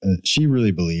she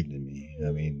really believed in me.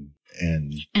 I mean,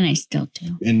 and I still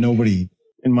do. And nobody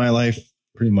in my life,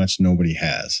 pretty much nobody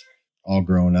has. All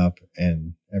grown up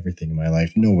and everything in my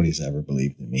life, nobody's ever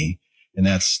believed in me. And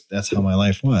that's how my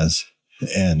life was.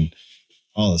 And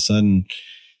all of a sudden,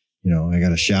 I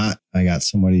got a shot. I got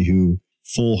somebody who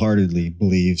full-heartedly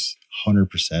believes 100%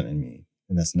 in me.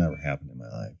 And that's never happened in my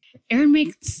life. Aaron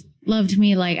makes love to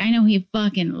me like I know he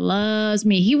fucking loves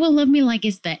me. He will love me like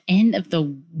it's the end of the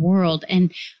world.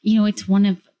 And, it's one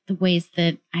of the ways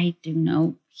that I do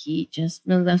know he just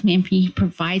really loves me. And he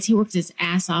provides, he works his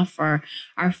ass off for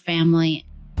our family.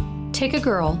 Take a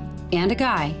girl and a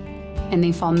guy, and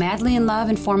they fall madly in love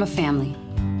and form a family.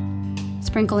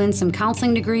 Sprinkle in some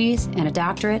counseling degrees and a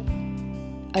doctorate,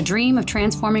 a dream of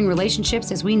transforming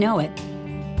relationships as we know it.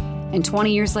 And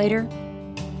 20 years later,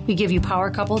 we give you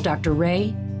power couple Dr.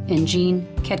 Ray and Jean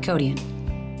Kadkodian.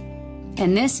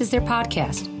 And this is their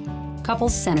podcast,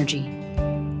 Couples Synergy.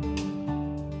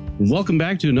 Welcome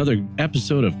back to another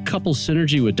episode of Couples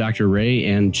Synergy with Dr. Ray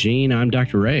and Jean. I'm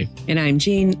Dr. Ray. And I'm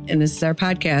Jean, and this is our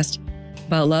podcast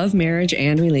about love, marriage,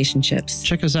 and relationships.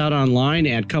 Check us out online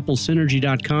at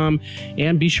couplesynergy.com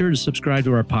and be sure to subscribe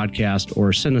to our podcast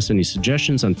or send us any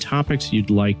suggestions on topics you'd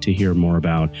like to hear more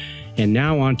about. And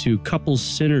now on to Couples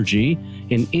Synergy,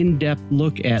 an in-depth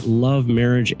look at love,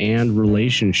 marriage, and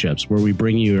relationships, where we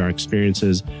bring you our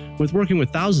experiences with working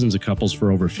with thousands of couples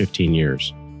for over 15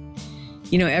 years.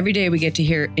 Every day we get to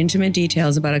hear intimate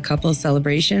details about a couple's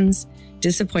celebrations,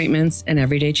 disappointments, and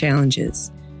everyday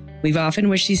challenges. We've often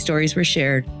wished these stories were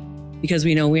shared because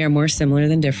we know we are more similar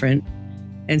than different.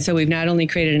 And so we've not only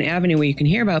created an avenue where you can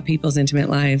hear about people's intimate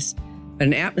lives, but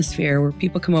an atmosphere where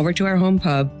people come over to our home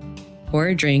pub, pour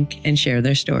a drink, and share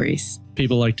their stories.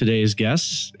 People like today's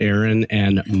guests, Aaron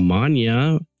and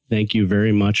Manya, thank you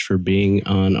very much for being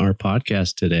on our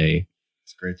podcast today.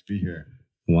 It's great to be here.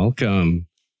 Welcome.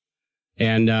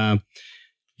 And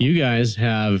you guys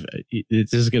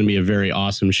this is going to be a very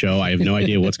awesome show. I have no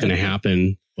idea what's going to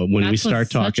happen. But when we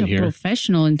start talking here,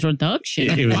 professional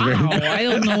introduction. Wow, I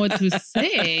don't know what to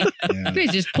say. Yeah. You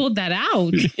guys just pulled that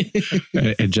out.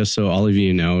 And just so all of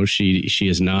you know, she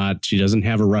doesn't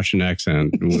have a Russian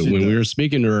accent. When we were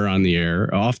speaking to her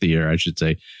off the air, I should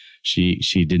say,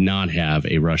 she did not have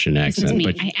a Russian accent.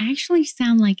 But I actually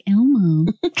sound like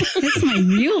Elmo. That's my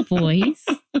real voice.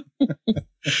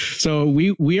 So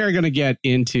we are going to get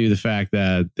into the fact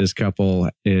that this couple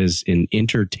is an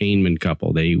entertainment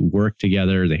couple. They work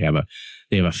together. They have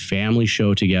a family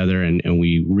show together, and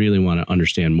we really want to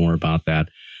understand more about that.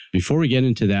 Before we get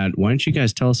into that, why don't you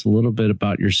guys tell us a little bit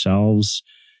about yourselves?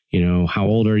 How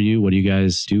old are you? What do you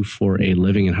guys do for a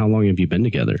living, and how long have you been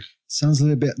together? Sounds a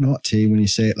little bit naughty when you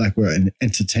say it like we're an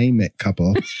entertainment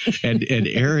couple. and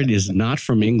Aaron is not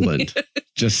from England.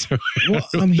 Just so well,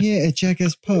 I'm here at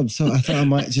Jackass Pub, so I thought I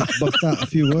might just bust out a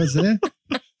few words there.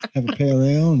 Have a pale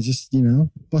ale and just,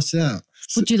 bust it out.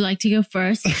 Would you like to go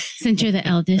first, since you're the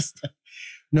eldest?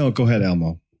 No, go ahead,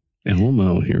 Elmo.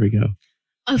 Elmo, here we go.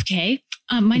 Okay.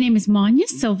 My name is Manya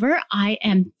Silver. I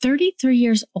am 33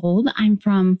 years old. I'm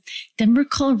from Denver,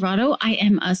 Colorado. I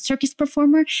am a circus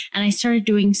performer, and I started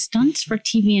doing stunts for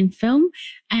TV and film.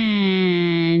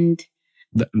 And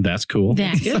that's cool.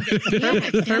 That's good. Yeah,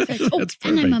 perfect. Oh, that's perfect.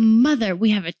 And I'm a mother. We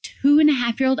have a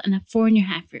 2.5-year-old and a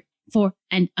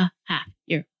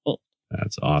 4.5-year-old.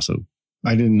 That's awesome.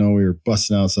 I didn't know we were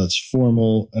busting out such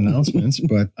formal announcements,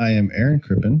 but I am Aaron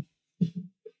Crippen.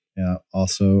 Yeah,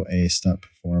 also a stunt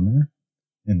performer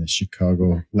in the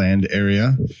Chicago land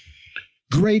area.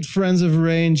 Great friends of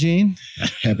Ray and Jean.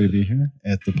 Happy to be here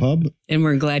at the pub. And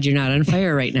we're glad you're not on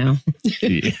fire right now. It's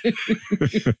a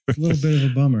little bit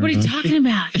of a bummer. What are you talking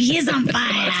about? He is on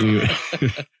fire.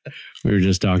 We were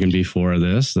just talking before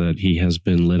this that he has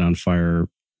been lit on fire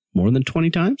more than 20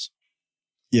 times?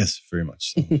 Yes, very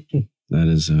much so. That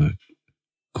is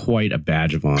quite a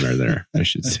badge of honor there, I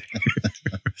should say.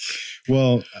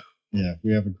 Well, yeah,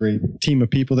 we have a great team of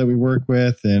people that we work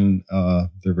with, and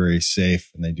they're very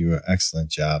safe, and they do an excellent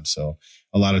job. So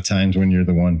a lot of times when you're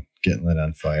the one getting lit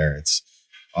on fire, it's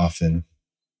often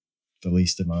the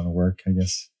least amount of work, I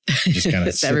guess. You just kind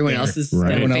of everyone else is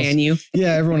going to fan you.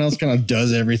 Yeah, everyone else kind of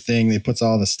does everything. They puts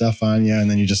all the stuff on you,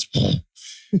 and then you just, hey,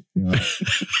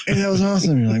 that was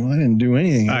awesome. You're like, well, I didn't do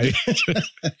anything.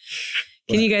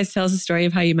 Can you guys tell us the story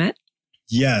of how you met?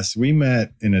 Yes, we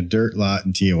met in a dirt lot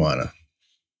in Tijuana.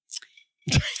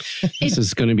 This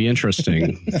is going to be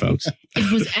interesting, folks.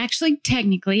 It was actually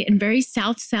technically in very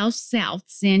south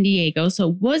San Diego. So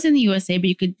it was in the USA, but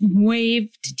you could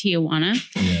wave to Tijuana.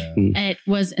 Yeah. It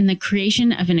was in the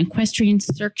creation of an equestrian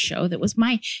cirque show. That was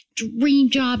my dream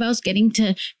job. I was getting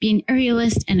to be an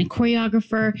aerialist and a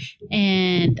choreographer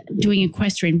and doing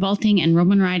equestrian vaulting and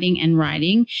Roman riding and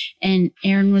riding. And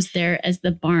Aaron was there as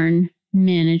the barn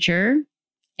manager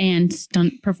and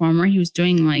stunt performer. He was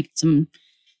doing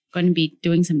going to be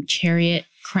doing some chariot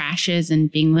crashes and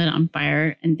being lit on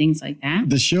fire and things like that.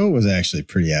 The show was actually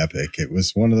pretty epic. It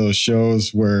was one of those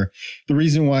shows where the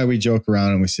reason why we joke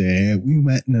around and we say, hey, we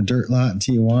met in a dirt lot in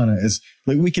Tijuana is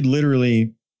like we could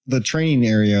literally, the training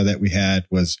area that we had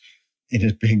was in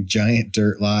a big giant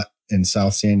dirt lot in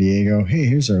South San Diego. Hey,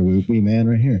 here's our wee man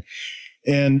right here.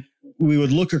 And we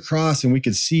would look across and we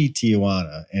could see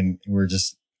Tijuana, and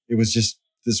it was just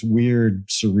this weird,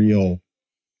 surreal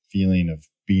feeling of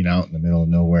being out in the middle of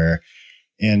nowhere.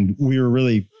 And we were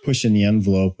really pushing the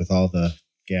envelope with all the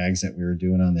gags that we were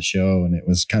doing on the show. And it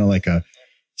was kind of like a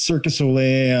Circus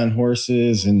Olay on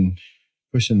horses and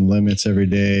pushing limits every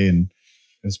day. And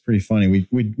it was pretty funny.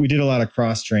 We did a lot of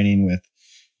cross training with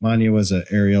Manya was an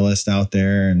aerialist out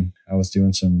there, and I was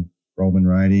doing some Roman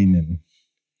riding, and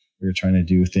we were trying to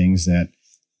do things that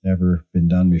never been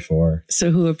done before.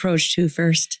 So who approached who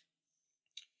first?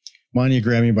 Manya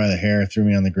grabbed me by the hair, threw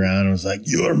me on the ground, and was like,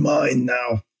 "You're mine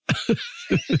now."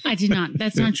 I did not.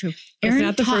 That's not true. It's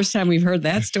not the first time we've heard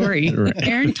that story.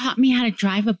 Aaron taught me how to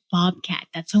drive a bobcat.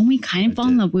 That's when we kind of fell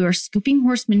in love. We were scooping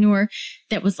horse manure.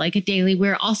 That was like a daily. We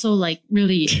were also like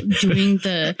really doing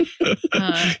the.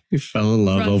 We fell in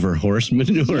love over horse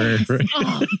manure. Yes.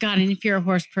 Oh God! And if you're a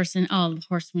horse person,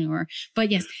 horse manure. But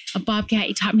yes, a bobcat.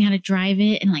 He taught me how to drive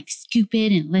it and like scoop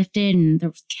it and lift it, and there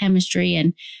was chemistry.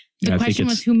 And the question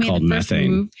was, who made the first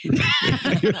methane. move?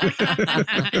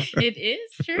 It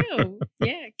is true.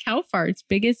 Yeah, cow farts,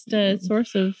 biggest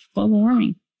source of global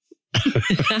warming.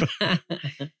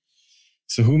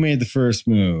 So who made the first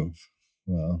move?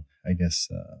 Well, I guess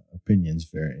opinions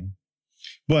vary.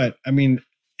 But I mean,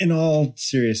 in all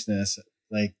seriousness,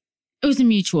 like It was a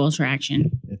mutual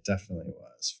attraction. it definitely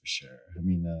was for sure. I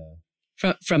mean,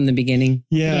 From the beginning.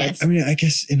 yeah, Yes. I mean, I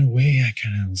guess in a way I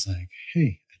kind of was like,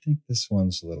 hey, I think this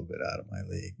one's a little bit out of my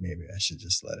league. Maybe I should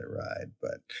just let it ride.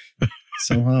 But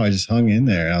somehow I just hung in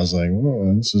there. I was like,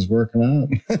 whoa, this is working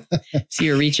out. So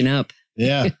you're reaching up.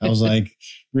 Yeah, I was like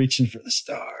reaching for the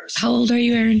stars. How old are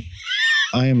you, Aaron?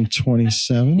 I am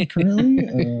 27 currently.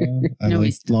 I No, like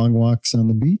he's not. long walks on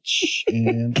the beach,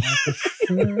 and I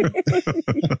prefer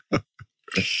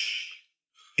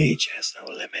age has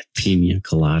no limit. Pina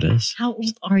coladas. How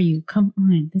old are you? Come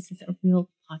on. This is a real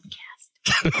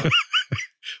podcast.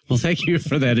 Well, thank you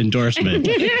for that endorsement.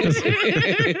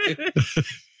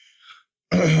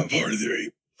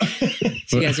 43.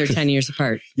 So you guys are 10 years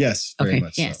apart, Yes, very Okay.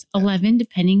 much so. Yes, 11,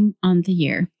 depending on the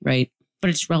year, right? but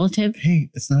it's relative.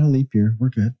 Hey, it's not a leap year. We're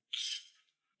good.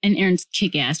 And Aaron's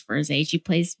kick ass for his age. He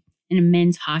plays in a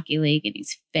men's hockey league, and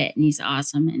he's fit and he's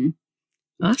awesome. And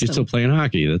You're Awesome. still playing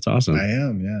hockey. That's awesome. I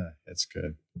am, yeah. It's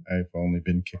good. I've only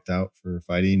been kicked out for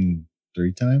fighting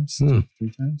 3 times. Hmm. 3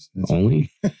 times. That's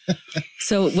Only?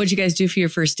 So what'd you guys do for your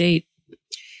first date?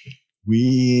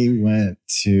 We went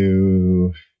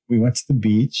to the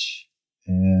beach,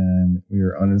 and we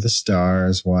were under the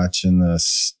stars watching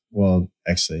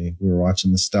we were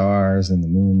watching the stars and the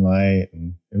moonlight,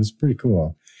 and it was pretty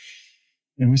cool.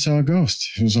 And we saw a ghost.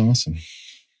 It was awesome.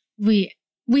 we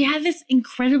had this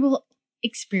incredible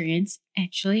experience,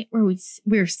 actually, where we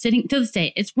were sitting to this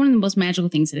day. It's one of the most magical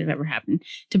things that have ever happened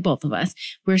to both of us.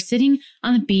 We're sitting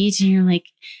on the beach, and you're like,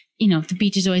 the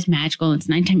beach is always magical. It's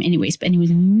nighttime anyways, but it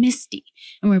was misty.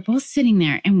 And we were both sitting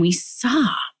there, and we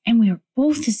saw, and we were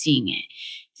both seeing it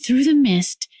through the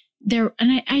mist there.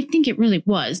 And I think it really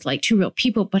was like 2 real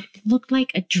people, but it looked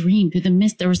like a dream through the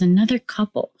mist. There was another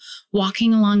couple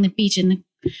walking along the beach, and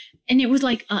it was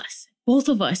like us. Both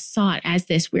of us saw it as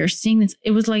this. We were seeing this.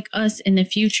 It was like us in the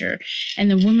future.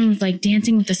 And the woman was like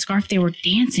dancing with the scarf. They were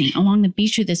dancing along the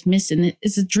beach with this mist. And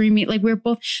it's a dreamy, like we were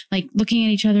both like looking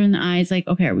at each other in the eyes, like,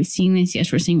 okay, are we seeing this?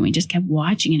 Yes, we're seeing it. We just kept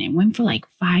watching it. It went for like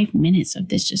 5 minutes of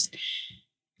this just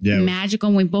magical.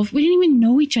 And we didn't even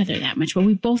know each other that much, but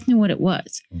we both knew what it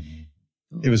was.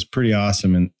 It was pretty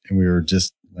awesome. And we were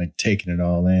just like taking it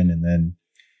all in. And then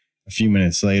a few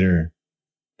minutes later,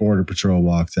 Border Patrol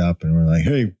walked up, and we're like,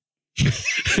 hey,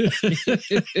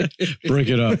 Break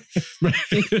it up.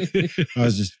 I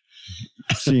was just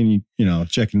seeing you,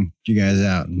 checking you guys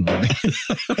out. And that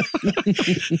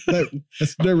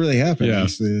really happened. Yeah.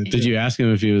 Actually. Did you ask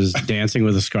him if he was dancing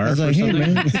with a I scarf was or like, hey,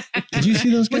 something? man, did you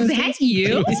see those guys? Was that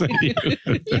you?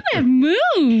 You have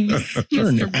moves. You're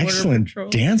an Mr. Border excellent Patrol.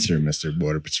 dancer, Mr.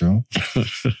 Border Patrol.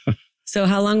 So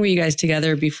how long were you guys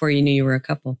together before you knew you were a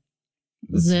couple?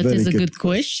 That is a good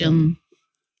question.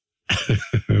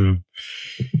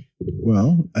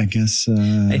 Well, I guess.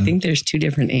 I think there's two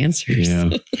different answers. Yeah,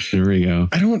 there we go.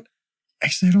 I don't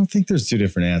think there's two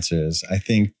different answers. I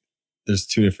think there's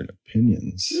two different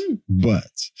opinions.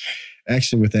 But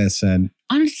actually, with that said,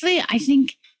 Honestly, I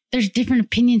think there's different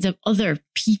opinions of other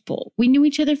people. We knew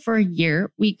each other for a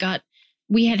year. We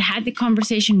had the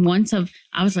conversation once of,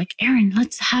 I was like, Aaron,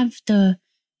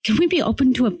 can we be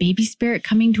open to a baby spirit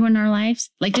coming to in our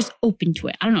lives? Like just open to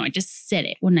it. I don't know. I just said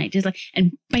it one night, just like,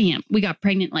 and bam, we got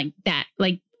pregnant like that.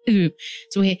 Like, ooh.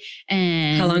 So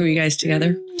How long were you guys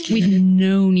together? We'd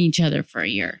known each other for a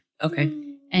year. Okay.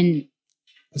 And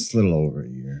it's a little over a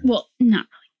year. well, not really.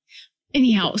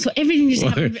 Anyhow, so everything just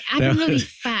Well, happened that really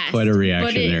was fast. Quite a reaction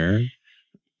But there.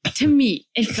 To me,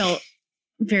 it felt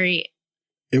very.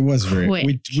 It was very.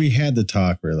 Quick. We had the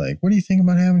talk. We're like, what do you think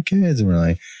about having kids? And we're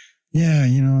like, yeah,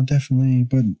 definitely,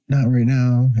 but not right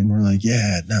now. And we're like,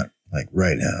 yeah, not like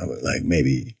right now, but like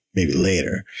maybe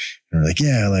later. And we're like,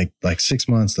 yeah, like 6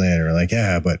 months later. We're like,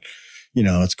 yeah, but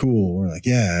it's cool. We're like,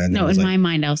 yeah. And No, in my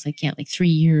mind, I was like, yeah, like 3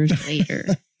 years later.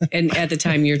 And at the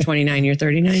time you're 29, you're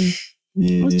 39?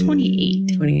 I was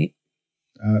 28. 28.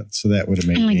 So that would have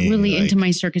made And like me really into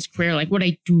my circus career. Like what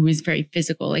I do is very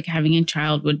physical. Like having a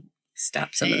child would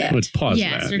Stop some of that. Would pause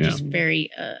yes, that. they're Yeah. just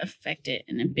very affected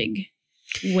in a big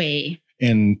way.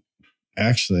 And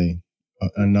actually,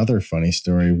 another funny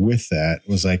story with that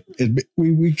was like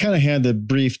we kind of had the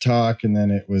brief talk, and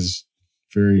then it was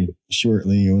very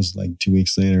shortly. It was like 2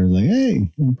 weeks later. Like,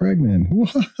 hey, I'm pregnant.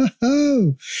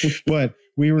 Whoa! But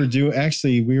we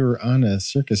were on a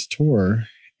circus tour,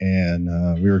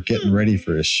 and we were getting ready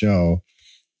for a show,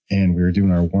 and we were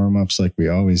doing our warm ups like we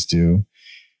always do,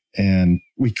 and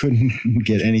we couldn't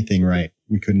get anything right.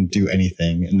 We couldn't do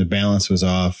anything, and the balance was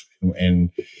off,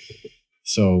 and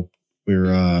so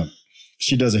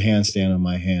she does a handstand on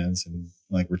my hands, and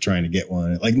like we're trying to get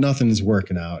one, like nothing is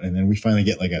working out. And then we finally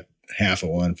get like a half of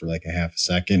one for like a half a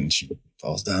second, and she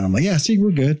falls down. I'm like, yeah, see,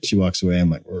 we're good. She walks away. I'm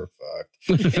like, we're fucked.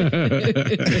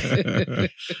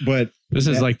 But This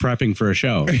is like prepping for a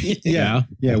show. yeah,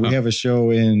 we have a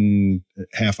show in a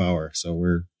half hour. So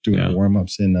we're doing our warm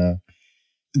ups, and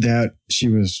that she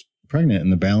was pregnant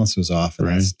and the balance was off. And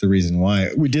that's the reason why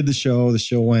we did the show. The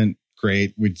show went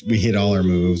great. We hit all our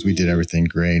moves. We did everything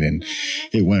great, and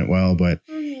it went well. But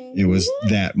it was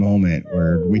that moment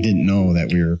where we didn't know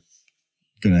that we were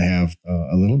going to have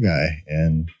a little guy,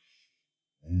 and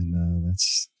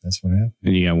that's what happened.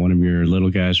 And you got one of your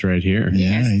little guys right here.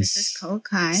 Yeah, Yes, this is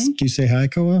Kokai. Can you say hi,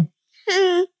 Koa?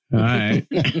 All right.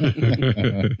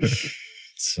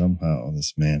 Somehow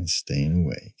this man is staying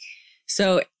awake.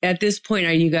 So at this point,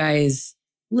 are you guys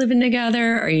living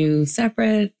together? Are you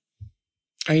separate?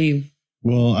 Are you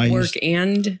Well, I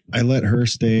let her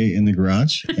stay in the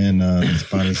garage, and it's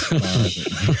about as far as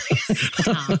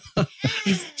Stop.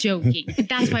 He's joking.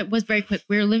 That's why it was very quick.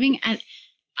 We were living I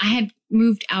had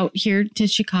moved out here to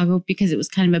Chicago because it was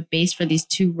kind of a base for these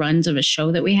 2 runs of a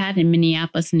show that we had in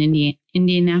Minneapolis and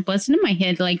Indianapolis. And in my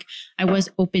head, like I was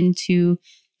open to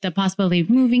the possibility of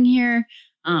moving here,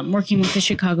 working with the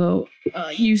Chicago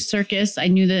Youth Circus. I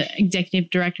knew the executive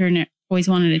director and I always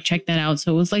wanted to check that out.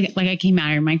 So it was like I came out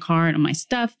here in my car and all my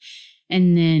stuff.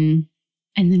 And then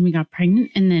we got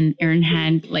pregnant, and then Aaron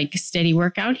had like steady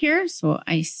work out here. So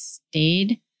I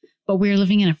stayed. But we were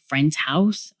living in a friend's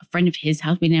house, a friend of his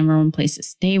house. We didn't have our own place to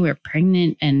stay. We were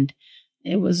pregnant, and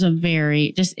it was I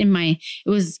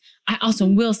also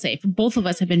will say, for both of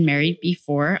us have been married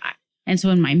before. And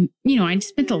so I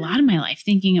spent a lot of my life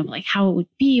thinking of like how it would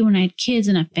be when I had kids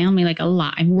and a family, like a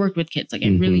lot. I've worked with kids. Like I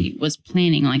really was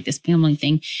planning like this family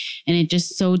thing, and it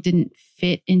just so didn't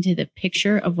fit into the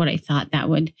picture of what I thought that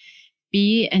would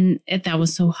be. And that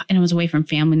was and I was away from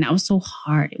family, and that was so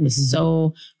hard. It was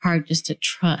so hard just to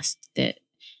trust that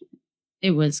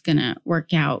it was going to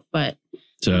work out. But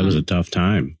So it was a tough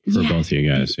time for both of you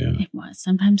guys. Yeah. It was.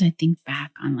 Sometimes I think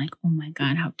back on like, oh my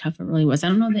God, how tough it really was. I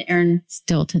don't know that Aaron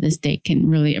still to this day can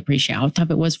really appreciate how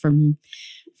tough it was for me.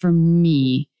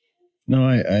 No,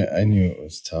 I knew it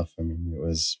was tough. I mean, it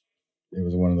was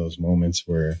one of those moments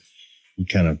where you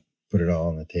kind of put it all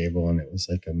on the table, and it was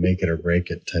like a make it or break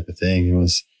it type of thing.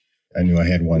 I knew I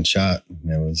had one shot,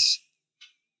 and it was,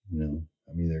 I'm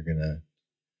either gonna,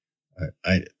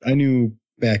 I knew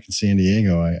back in San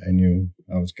Diego, I knew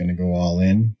I was going to go all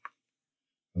in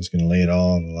was going to lay it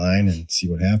all on the line and see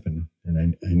what happened.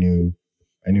 And I knew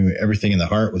everything in the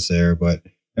heart was there, but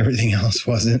everything else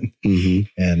wasn't. Mm-hmm.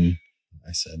 And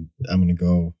I said, I'm going to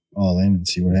go all in and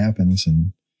see what happens.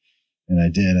 And I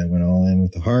did. I went all in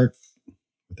with the heart,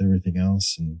 with everything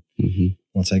else. And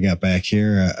once I got back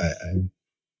here,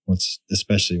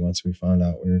 especially once we found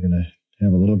out we were going to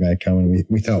have a little guy coming,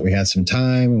 we thought we had some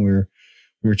time, and we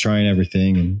were trying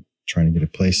everything and trying to get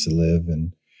a place to live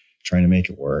and trying to make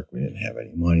it work. We didn't have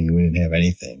any money. We didn't have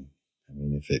anything. I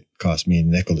mean, if it cost me a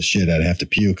nickel to shit, I'd have to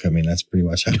puke. I mean, that's pretty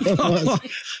much how it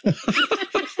was.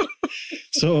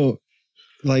 So,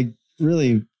 like,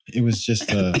 really, it was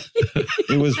just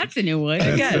it was. That's a new one.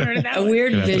 I got a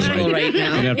weird visual right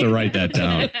now. You'd have to write that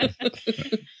down.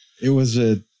 It was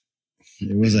a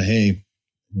hey,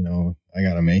 you know, I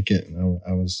got to make it. And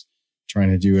I was trying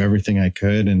to do everything I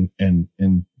could and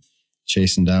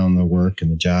chasing down the work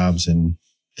and the jobs, and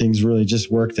things really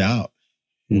just worked out.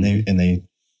 And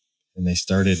they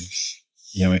started,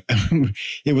 you know,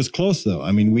 it was close though.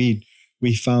 I mean,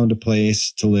 we found a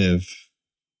place to live.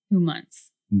 2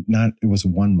 months. It was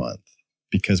 1 month,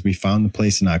 because we found the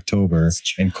place in October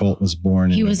and Colt was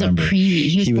born in He was November. a preemie.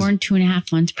 He was born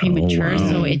 2.5 months premature. wow.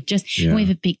 So it just, we have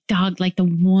a big dog, like the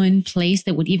one place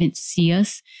that would even see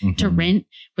us to rent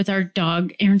with our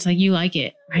dog. Aaron's like, you like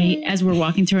it, right? As we're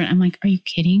walking through it, I'm like, are you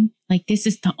kidding? Like, this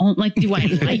is the only, like, do I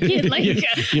like it? Like,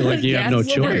 You're like, you have no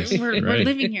that's what choice. We're Right.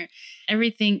 living here.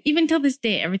 Everything, even till this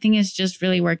day, everything has just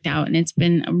really worked out. And it's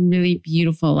been a really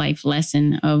beautiful life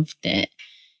lesson of that.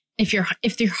 If your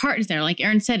heart is there, like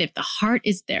Aaron said, if the heart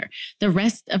is there, the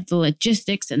rest of the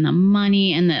logistics and the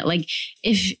money and the, like,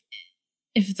 if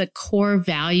the core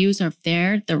values are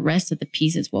there, the rest of the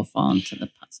pieces will fall into the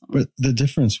puzzle. But the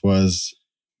difference was,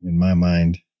 in my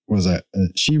mind, was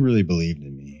she really believed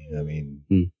in me. I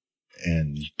mean,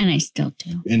 and I still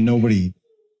do. And nobody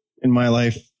in my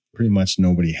life, pretty much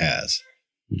nobody has,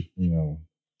 you know,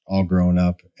 all grown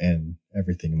up and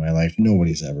everything in my life,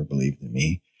 nobody's ever believed in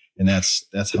me. And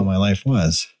that's how my life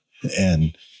was.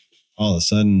 And all of a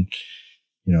sudden,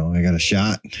 you know, I got a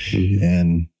shot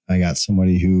and I got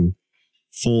somebody who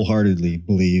full-heartedly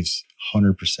believes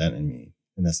 100% in me.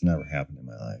 And that's never happened in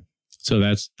my life. So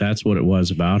that's what it was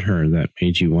about her that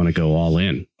made you want to go all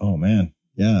in. Oh man.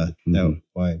 Yeah.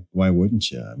 Why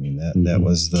wouldn't you? I mean, that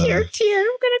was the Tear,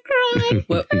 I'm gonna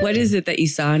cry. What is it that you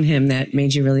saw in him that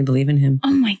made you really believe in him?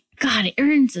 Oh my God,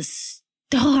 Aaron's a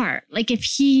star. Like,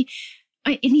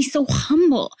 and he's so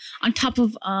humble on top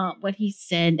of what he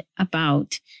said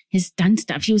about his done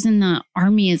stuff. He was in the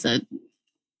Army as a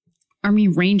Army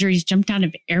Ranger. He's jumped out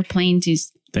of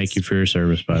airplanes. Thank you for your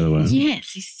service, by the way.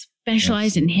 Yes, he's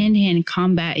specialized in hand-to-hand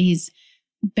combat. He's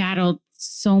battled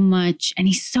so much, and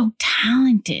he's so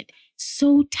talented,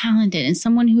 and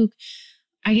someone who,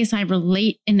 I guess I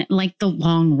relate in, like, the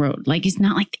long road. Like, he's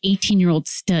not like the 18-year-old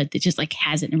stud that just, like,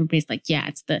 has it. And everybody's like, yeah,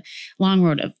 it's the long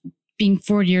road of being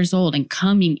 40 years old and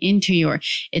coming into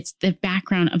it's the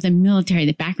background of the military,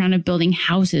 the background of building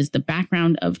houses, the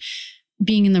background of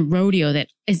being in the rodeo that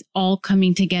is all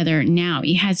coming together now.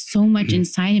 He has so much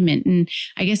inside him. And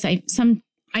I guess I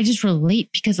just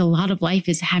relate, because a lot of life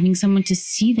is having someone to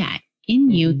see that in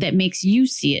you that makes you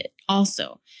see it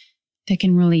also, that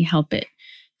can really help it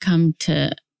come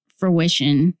to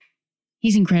fruition.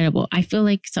 He's incredible. I feel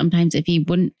like sometimes if he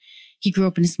grew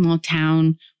up in a small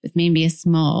town with maybe a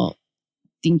small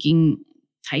thinking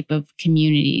type of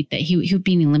community, that he would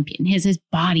be an Olympian. His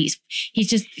body's,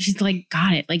 he's like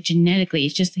got it, like genetically.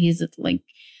 It's just, he's like,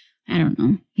 I don't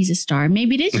know. He's a star.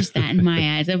 Maybe it is just that in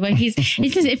my eyes. But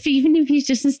even if he's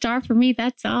just a star for me,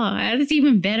 that's all. That's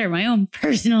even better. My own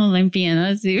personal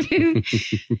Olympian.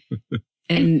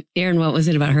 And Aaron, what was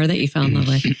it about her that you fell in love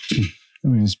with? I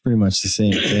mean, it's pretty much the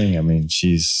same thing. I mean,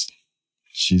 she's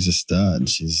a stud.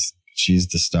 She's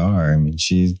the star. I mean,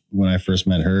 when I first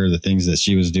met her, the things that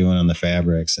she was doing on the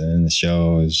fabrics and in the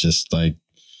show is just like,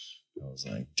 I was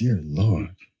like, dear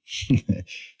Lord.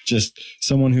 Just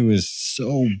someone who is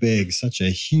so big, such a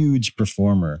huge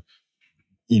performer,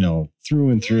 you know, through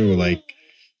and through, like,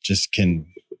 just can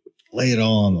lay it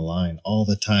all on the line all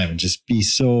the time and just be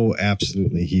so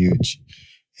absolutely huge.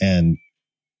 And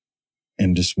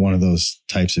just one of those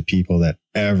types of people that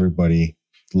everybody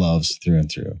loves through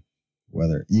and through,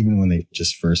 even when they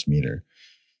just first meet her,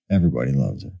 everybody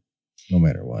loves her, no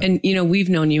matter what. And, you know, we've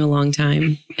known you a long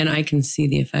time, and I can see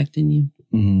the effect in you.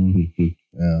 Mm-hmm.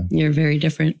 Yeah. You're very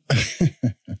different.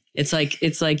 It's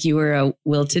like you were a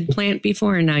wilted plant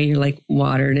before, and now you're like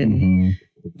watered and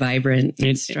vibrant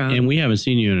and strong. And we haven't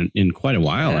seen you in quite a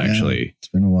while, actually. It's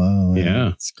been a while. Yeah.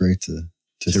 It's great to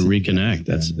to reconnect.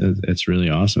 That's really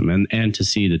awesome. And to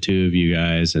see the two of you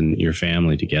guys and your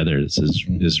family together. This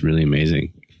is really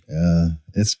amazing.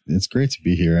 It's great to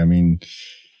be here. I mean,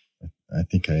 I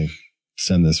think I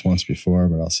said this once before,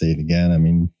 but I'll say it again. I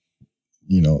mean,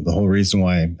 the whole reason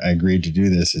why I agreed to do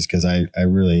this is because I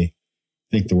really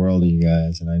think the world of you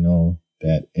guys. And I know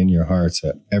that in your hearts,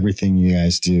 that everything you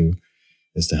guys do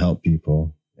is to help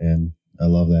people. And I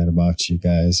love that about you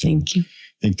guys. Thank you.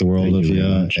 Think the world of you.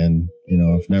 And,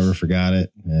 I've never forgot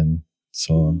it. And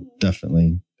so I'm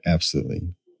definitely,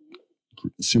 absolutely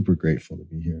super grateful to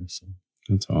be here. So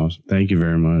that's awesome. Thank you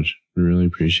very much. We really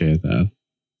appreciate that.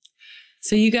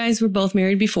 So you guys were both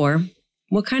married before.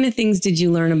 What kind of things did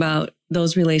you learn about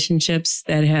those relationships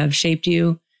that have shaped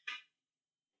you?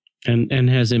 And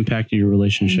has impacted your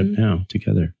relationship now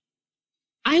together?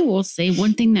 I will say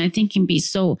one thing that I think can be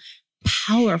so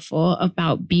powerful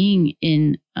about being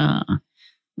in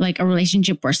like a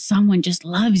relationship where someone just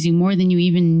loves you more than you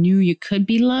even knew you could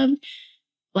be loved.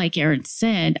 Like Aaron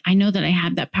said, I know that I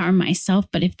have that power myself,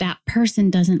 but if that person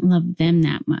doesn't love them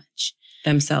that much,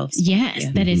 themselves. Yes,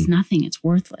 that is nothing. It's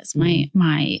worthless.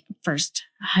 My first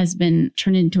husband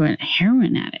turned into a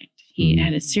heroin addict. He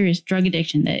had a serious drug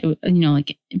addiction that,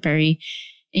 like very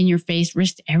in your face,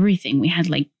 risked everything. We had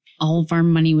like all of our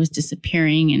money was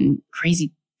disappearing and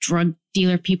crazy drug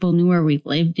dealer people knew where we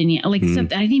lived and stuff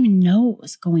that I didn't even know what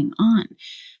was going on.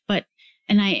 But,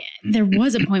 there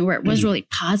was a point where it was really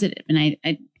positive and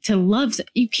I to love,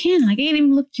 you can, like, I can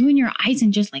even look you in your eyes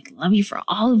and just like love you for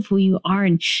all of who you are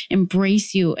and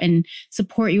embrace you and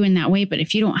support you in that way. But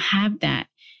if you don't have that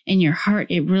in your heart,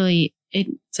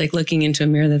 it's like looking into a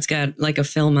mirror that's got like a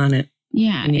film on it.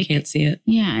 Yeah. And you can't see it.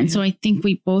 Yeah. And so I think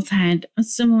we both had a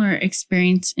similar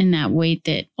experience in that way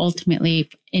that ultimately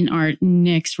in our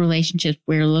next relationship,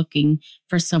 we're looking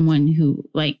for someone who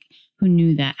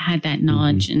knew that, had that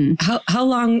knowledge. And how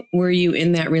long were you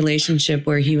in that relationship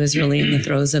where he was really in the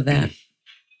throes of that?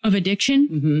 Of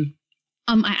addiction?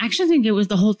 Mm-hmm. I actually think it was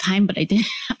the whole time, but I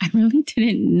really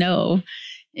didn't know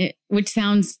it, which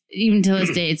sounds, even to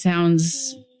this day, it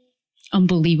sounds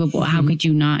unbelievable. How could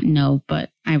you not know?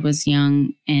 But I was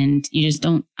young and you just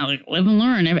don't live and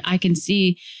learn. I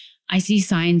see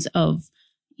signs of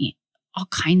all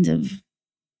kinds of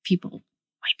people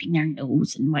wiping their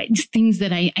nose and things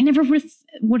that I never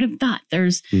would have thought.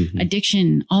 There's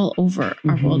addiction all over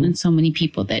our world and so many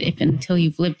people that until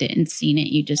you've lived it and seen it,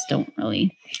 you just don't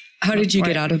really. How did you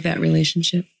get out of that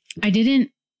relationship? I didn't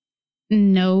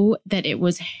know that it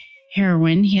was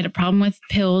heroin. He had a problem with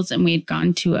pills and we had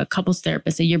gone to a couples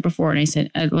therapist a year before. And I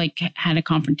said, I had a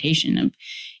confrontation of,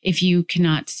 if you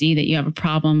cannot see that you have a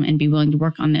problem and be willing to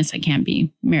work on this, I can't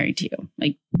be married to you.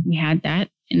 Like we had that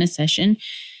in a session.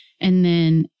 And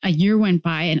then a year went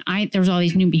by and there was all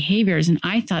these new behaviors and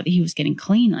I thought that he was getting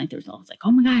clean. Like there was all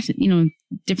oh my gosh,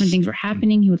 different things were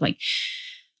happening. He would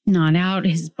nod out,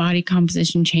 his body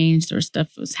composition changed, there was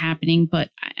stuff that was happening, but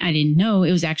I didn't know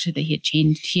it was actually that he had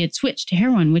changed. He had switched to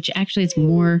heroin, which actually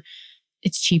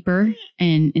it's cheaper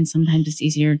and sometimes it's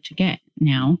easier to get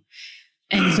now.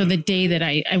 And so the day that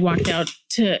I walked out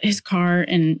to his car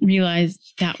and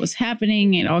realized that was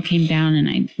happening, it all came down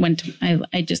and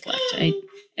I just left.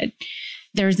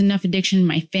 There's enough addiction in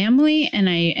my family and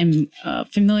I am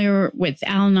familiar with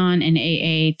Al-Anon and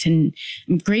AA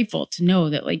I'm grateful to know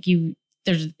that I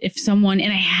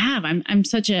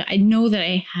know that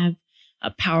I have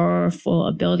a powerful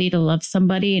ability to love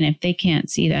somebody. And if they can't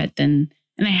see that,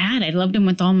 I loved him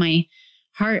with all my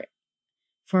heart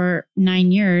for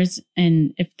 9 years.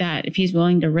 And if he's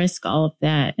willing to risk all of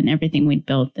that and everything we'd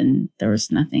built, then there was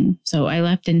nothing. So I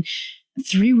left in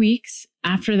 3 weeks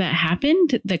after that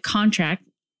happened, the contract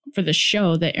for the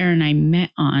show that Aaron and I met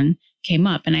on came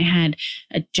up and I had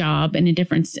a job in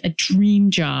a dream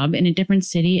job in a different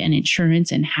city and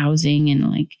insurance and housing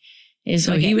and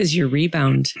he was your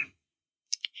rebound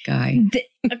guy.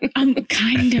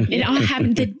 Kind of. It all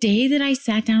happened the day that I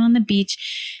sat down on the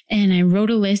beach and I wrote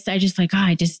a list. I just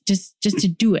just to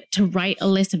do it, to write a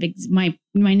list of my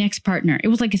next partner. It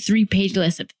was like a 3-page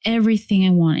list of everything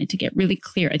I wanted to get really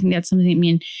clear. I think that's something that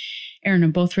me and Aaron are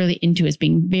both really into, is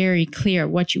being very clear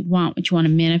what you want to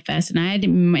manifest. And I had,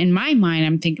 in my mind,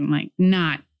 I'm thinking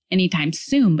not anytime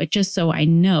soon, but just so I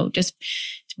know, just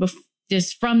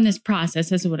from this process,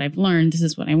 this is what I've learned. This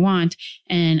is what I want.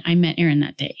 And I met Aaron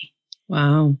that day.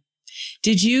 Wow.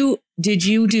 Did you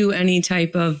do any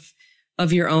type of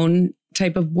your own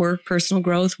type of work, personal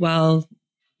growth while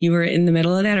You were in the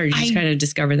middle of that, or you just kind of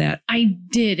discovered that? I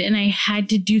did. And I had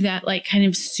to do that like kind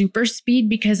of super speed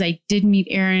because I did meet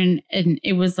Aaron and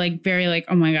it was like very like,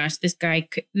 oh my gosh, this guy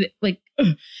could, like,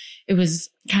 it was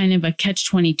kind of a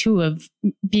catch-22 of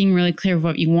being really clear of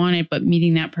what you wanted, but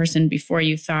meeting that person before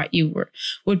you thought you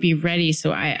would be ready.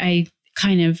 So I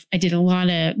did a lot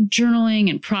of journaling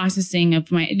and processing of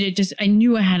I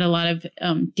knew I had a lot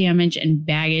of damage and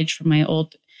baggage from my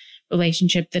old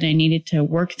relationship that I needed to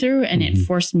work through. And it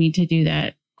forced me to do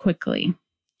that quickly.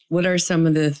 What are some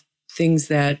of the things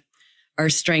that are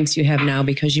strengths you have now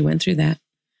because you went through that?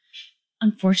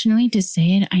 Unfortunately, to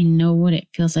say it, I know what it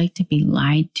feels like to be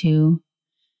lied to.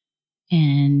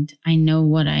 And I know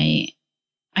what it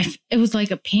was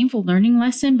like a painful learning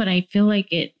lesson, but I feel like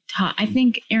I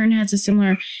think Aaron has a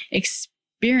similar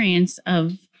experience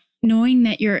of knowing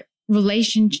that your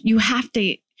relationship, you have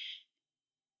to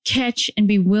catch and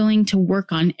be willing to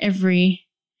work on every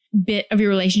bit of your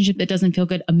relationship that doesn't feel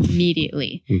good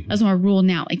immediately. Mm-hmm. That's my rule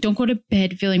now. Like, don't go to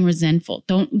bed feeling resentful.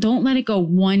 Don't let it go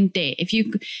one day.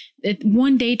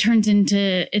 One day turns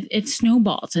into it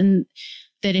snowballs, and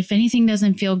that if anything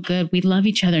doesn't feel good, we love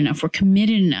each other enough. We're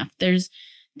committed enough. There's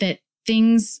that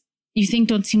things you think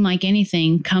don't seem like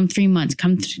anything come 3 months,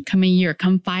 come a year,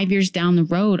 come 5 years down the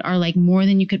road are like more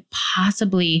than you could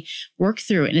possibly work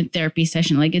through in a therapy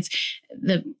session. Like it's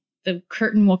the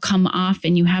curtain will come off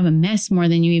and you have a mess more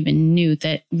than you even knew.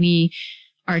 That we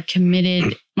are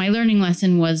committed. My learning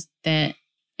lesson was that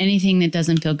anything that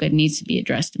doesn't feel good needs to be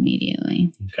addressed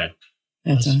immediately. Okay.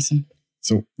 That's awesome.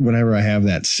 So whenever I have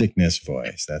that sickness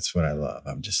voice, that's what I love.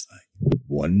 I'm just like,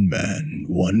 one man,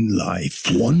 one life,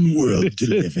 one world to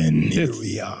live in. Here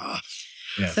we are.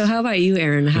 Yes. So how about you,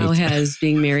 Aaron? How has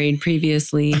being married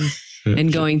previously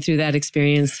and going through that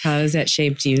experience, how has that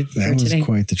shaped you for that today? was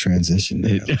quite the transition.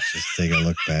 Let's just take a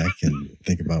look back and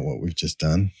think about what we've just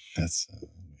done. That's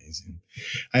amazing.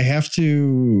 I have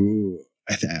to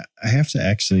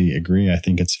actually agree. I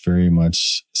think it's very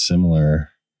much similar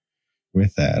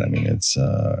with that. I mean, it's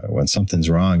when something's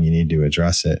wrong, you need to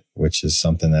address it, which is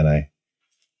something that I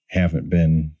haven't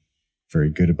been very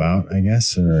good about, I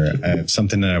guess, or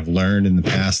something that I've learned in the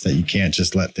past, that you can't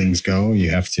just let things go. You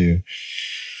have to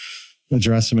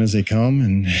address them as they come.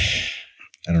 And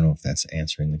I don't know if that's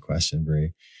answering the question,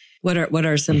 Bree. What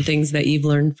are some things that you've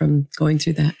learned from going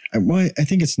through that? I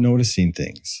think it's noticing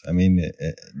things. I mean,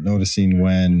 noticing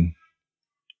when,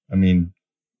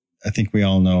 I think we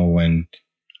all know when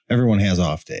everyone has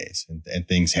off days and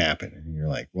things happen and you're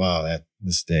like, wow,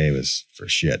 this day was for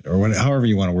shit, or however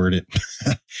you want to word it,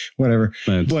 whatever.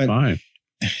 But fine.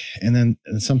 And then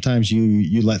sometimes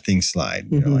you let things slide.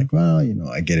 You're like, well,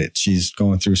 I get it. She's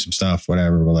going through some stuff,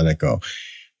 whatever, we'll let it go.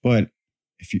 But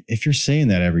if you're saying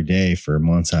that every day for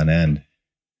months on end,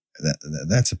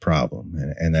 that's a problem.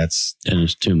 And that's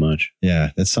too much. Yeah.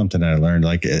 That's something I learned.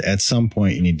 Like at some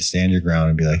point you need to stand your ground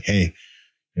and be like, hey,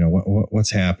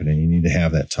 what's happening? You need to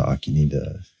have that talk. You need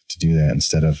to do that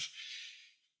instead of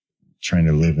trying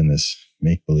to live in this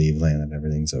make-believe land that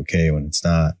everything's okay when it's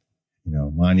not.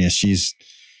 Manya, she's,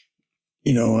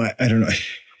 I don't know.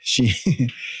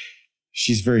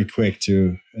 She's very quick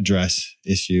to address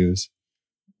issues,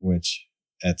 which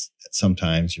at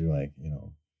sometimes you're like,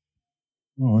 well,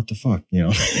 what the fuck,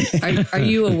 Are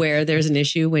you aware there's an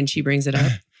issue when she brings it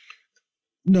up?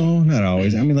 No, not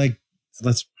always. I mean, like,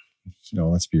 let's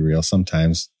be real.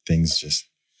 Sometimes things just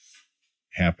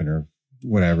happen or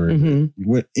whatever, and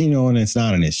it's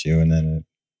not an issue, and then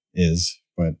it is.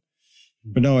 But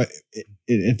no,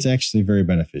 it's actually very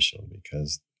beneficial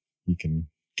because you can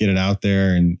get it out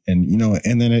there, and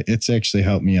then it's actually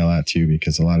helped me a lot too,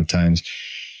 because a lot of times,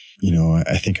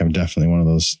 I think I'm definitely one of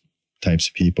those types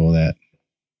of people that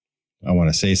I want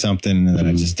to say something and then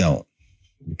I just don't,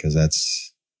 because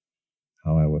that's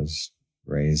how I was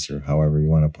raised, or however you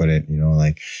want to put it,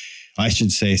 like I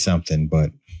should say something,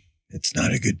 but it's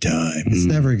not a good time. It's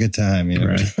never a good time,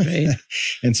 Right.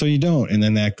 And so you don't. And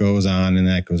then that goes on and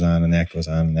that goes on and that goes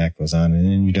on and that goes on. And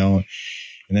then you don't.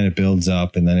 And then it builds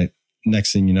up. And then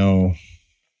next thing you know,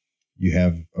 you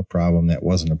have a problem that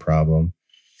wasn't a problem.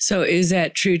 So is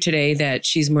that true today, that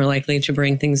she's more likely to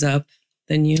bring things up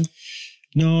than you?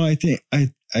 No, I think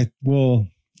well,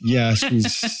 yeah,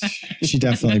 she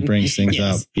definitely brings things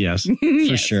up. Yes.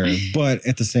 For sure. But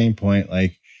at the same point,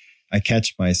 like, I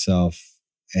catch myself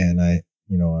and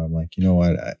I'm like,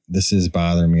 what, this is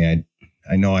bothering me.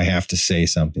 I know I have to say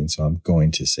something, so I'm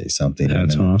going to say something.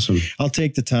 That's awesome. I'll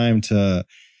take the time to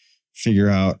figure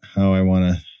out how I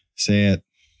want to say it.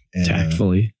 And,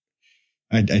 tactfully.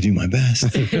 I do my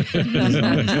best.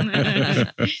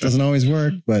 Doesn't always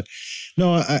work, but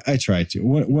no, I try to.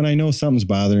 When I know something's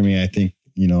bothering me, I think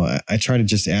I try to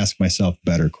just ask myself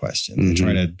better questions. Mm-hmm.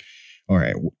 I try to, all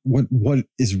right, what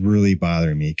is really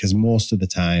bothering me? Because most of the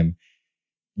time,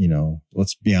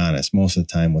 let's be honest, most of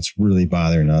the time, what's really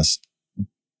bothering us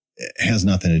has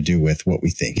nothing to do with what we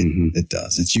think it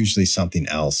does. It's usually something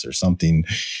else or something.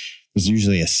 There's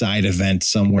usually a side event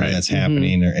somewhere that's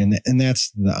happening, and that's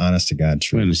the honest to God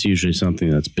truth. And it's usually something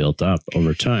that's built up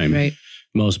over time. Right.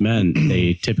 Most men,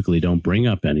 they typically don't bring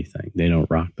up anything. They don't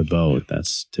rock the boat.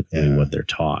 That's typically what they're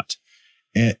taught.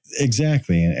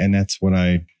 Exactly. And that's what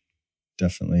I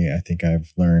think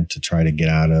I've learned to try to get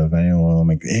out of. I know I'm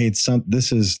like, hey,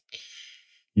 this is,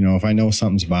 if I know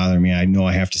something's bothering me, I know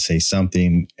I have to say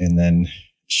something, and then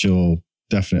she'll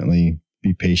definitely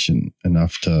be patient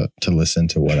enough to listen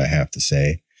to what I have to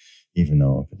say, even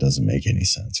though it doesn't make any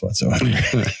sense whatsoever.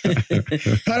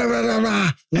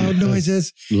 Loud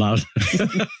noises. Loud.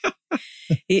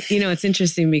 It's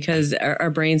interesting because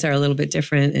our brains are a little bit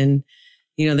different, and,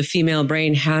 the female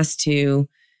brain has to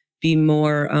be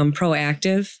more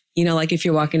proactive. Like if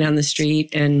you're walking down the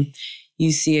street and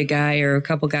you see a guy or a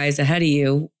couple guys ahead of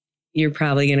you, you're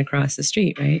probably going to cross the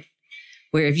street, right?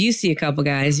 Where if you see a couple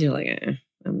guys, you're like,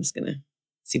 I'm just going to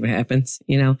see what happens,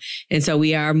 And so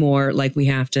we are more like we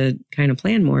have to kind of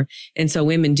plan more. And so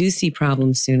women do see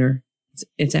problems sooner.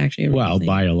 It's actually a real thing.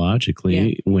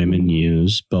 Biologically, women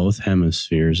use both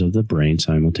hemispheres of the brain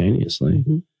simultaneously.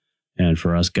 Mm-hmm. And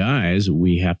for us guys,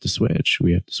 we have to switch.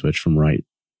 We have to switch from right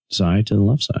side to the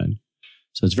left side.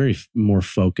 So it's very more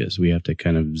focused. We have to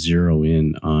kind of zero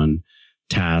in on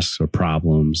tasks or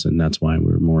problems. And that's why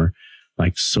we're more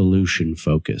like solution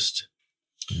focused.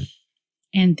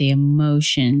 And the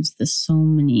emotions, there's so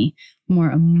many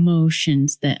more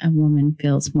emotions that a woman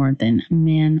feels more than a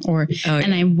man.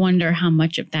 And I wonder how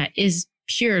much of that is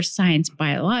pure science,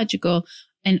 biological,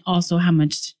 and also how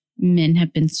much men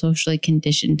have been socially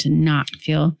conditioned to not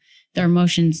feel their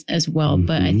emotions as well. Mm-hmm.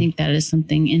 But I think that is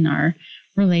something in our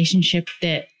relationship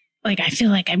that, like, I feel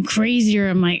like I'm crazier.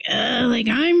 I'm like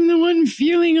I'm the one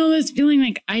feeling all this, feeling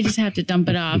like I just have to dump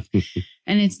it off.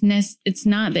 And it's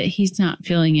not that he's not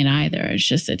feeling it either. It's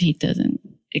just that he doesn't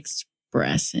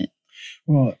express it.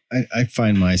 Well, I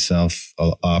find myself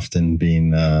often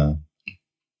being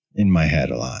in my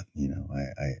head a lot.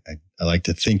 I like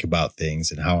to think about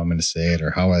things and how I'm going to say it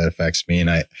or how it affects me.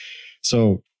 And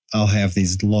so I'll have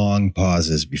these long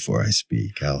pauses before I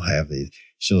speak.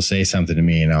 She'll say something to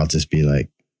me and I'll just be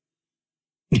like,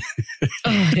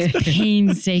 it's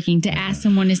painstaking to ask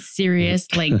someone is serious,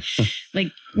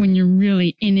 like when you're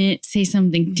really in it, say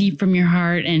something deep from your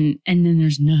heart, and then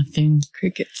there's nothing.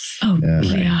 Crickets. Oh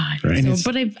God! Right. So,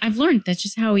 but I've learned that's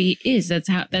just how he is. That's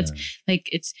like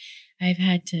it's. I've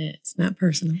had to. It's not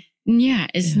personal. Yeah,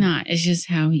 it's not. It's just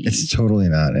how he. It's totally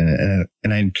not, and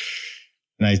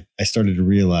I started to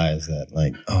realize that,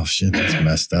 like, oh shit, that's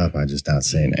messed up. I'm just not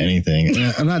saying anything.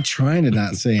 And I'm not trying to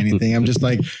not say anything. I'm just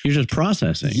like, you're just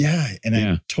processing. Yeah. And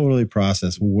I totally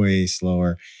process way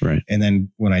slower. Right. And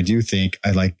then when I do think,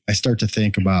 I start to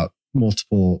think about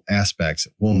multiple aspects.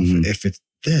 Well, if it's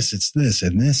this, it's this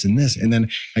and this and this. And then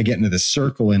I get into this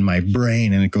circle in my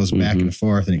brain and it goes back and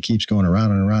forth and it keeps going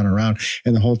around and around and around.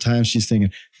 And the whole time she's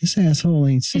thinking, this asshole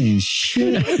ain't saying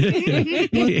shit. What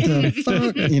the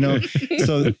fuck?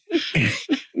 So,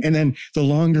 and then the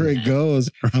longer it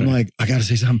goes, I'm like, I got to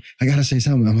say something.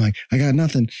 I'm like, I got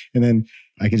nothing. And then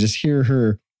I can just hear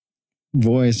her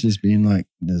voice just being like,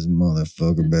 this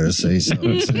motherfucker better say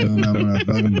something soon. I'm going to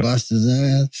fucking bust his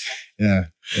ass. Yeah.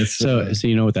 So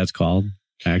you know what that's called?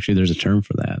 Actually, there's a term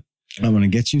for that. I'm going to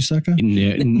get you, sucker?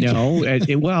 No.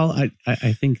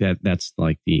 I think that's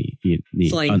like the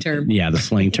slang term. Yeah, the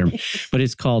slang term. But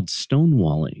it's called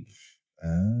stonewalling.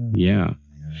 Yeah.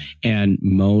 And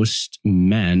most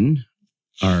men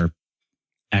are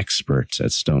experts at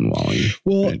stonewalling.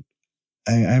 Well, right?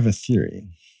 I have a theory.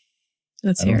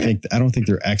 I don't think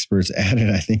they're experts at it.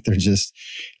 I think they're just,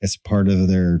 it's part of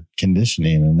their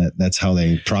conditioning, and that's how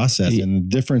they process. And the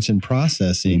difference in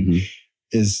processing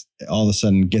is all of a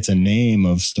sudden gets a name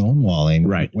of stonewalling.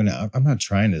 Right. When I'm not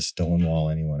trying to stonewall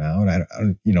anyone out. I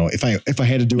if I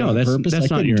had to do it on purpose, that's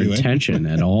not your intention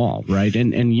at all. Right.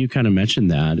 And you kind of mentioned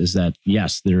that is that,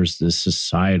 yes, there's this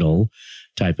societal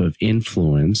type of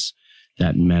influence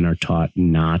that men are taught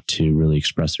not to really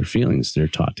express their feelings. They're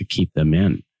taught to keep them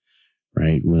in.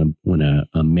 Right. When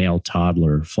a male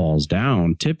toddler falls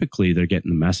down, typically they're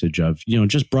getting the message of,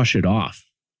 just brush it off.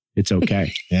 It's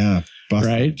okay. Yeah.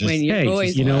 right? Just- When your Hey,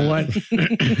 boys you know laugh.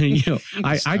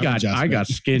 what? I got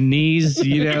skin knees,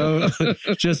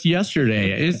 just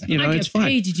yesterday. It's, I get it's fine.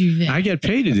 paid to do that. I get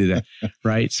paid to do that,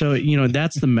 right? So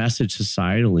that's the message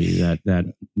societally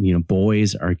that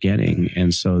boys are getting,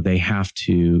 and so they have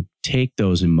to take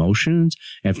those emotions,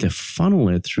 have to funnel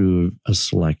it through a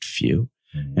select few,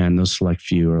 and those select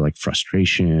few are like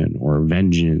frustration or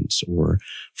vengeance or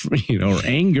or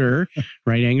anger,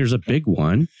 right? Anger is a big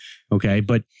one, okay,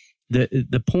 but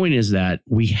the point is that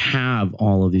we have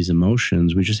all of these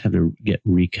emotions. We just have to get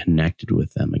reconnected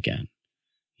with them again.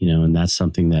 And that's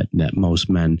something that most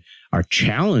men are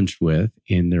challenged with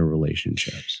in their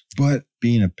relationships. But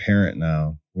being a parent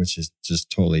now, which is just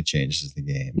totally changes the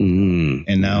game. Mm.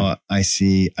 And now I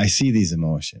see these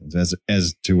emotions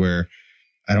as to where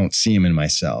I don't see them in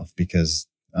myself because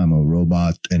I'm a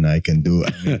robot and I can do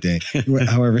everything.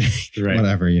 However, Right.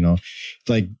 whatever,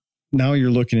 like now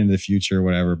you're looking into the future,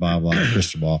 whatever, blah, blah,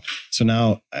 crystal ball. So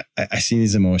now I see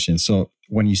these emotions. So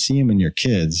when you see them in your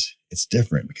kids, it's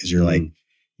different because you're like,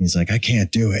 he's like, I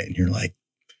can't do it. And you're like,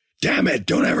 damn it,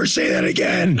 don't ever say that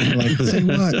again. You're like, say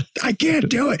what? I can't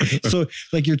do it. So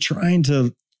like you're trying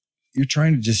to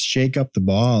just shake up the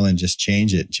ball and just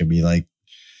change it to be like,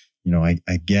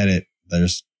 I get it.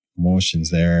 There's emotions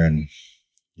there and,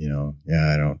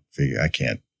 I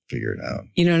can't figure it out.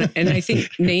 And I think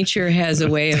nature has a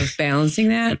way of balancing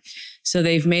that. So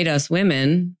they've made us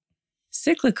women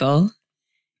cyclical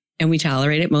and we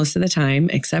tolerate it most of the time,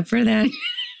 except for that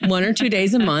 1 or 2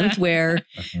 days a month where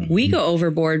we go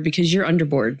overboard because you're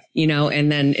underboard,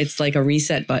 and then it's like a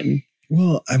reset button.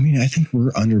 Well, I mean, I think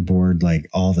we're underboard like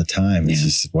all the time. It's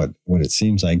just what it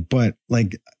seems like. But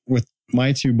like with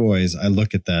my 2 boys, I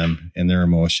look at them and their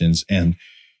emotions and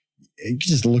you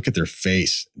just look at their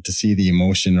face to see the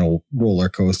emotional roller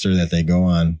coaster that they go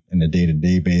on a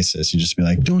day-to-day basis. You just be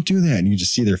like, don't do that. And you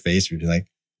just see their face. You'd be like,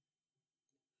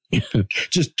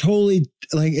 just totally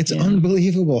like, it's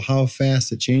unbelievable how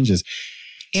fast it changes.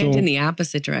 And in the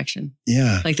opposite direction.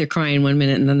 Yeah. Like they're crying 1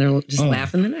 minute and then they're just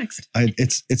laughing the next.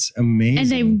 It's amazing.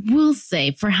 And I will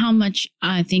say for how much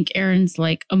I think Aaron's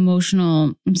like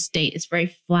emotional state is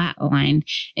very flatlined.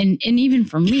 And even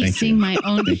for me, Thank seeing you. my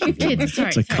own kids.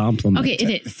 It's a compliment. Okay,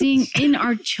 it is. Seeing in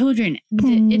our children,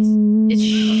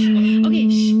 it's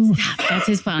okay, stop. That's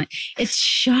his fault. It's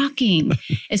shocking,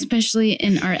 especially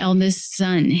in our eldest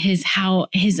son, his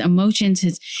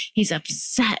emotions, he's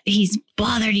upset, he's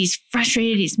bothered, he's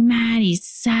frustrated, he's mad, he's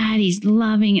sad, he's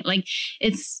loving it. Like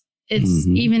it's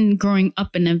even growing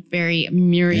up in a very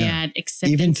myriad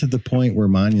acceptance. Even to the point where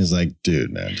Manya's like,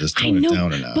 dude, man, just tone it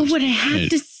down a notch. But what I have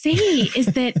to say is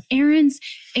that Aaron's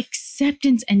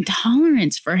acceptance and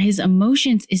tolerance for his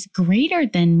emotions is greater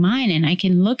than mine. And I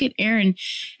can look at Aaron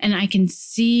and I can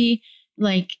see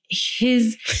like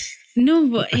his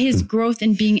growth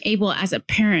in being able as a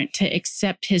parent to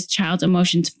accept his child's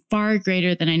emotions far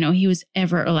greater than I know he was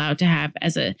ever allowed to have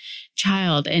as a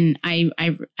child. And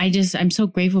I'm so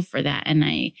grateful for that. And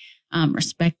I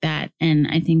respect that. And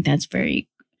I think that's very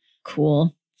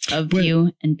cool of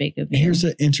you and big of you. Here's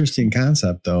an interesting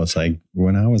concept though. It's like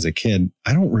when I was a kid,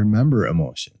 I don't remember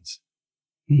emotions.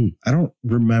 I don't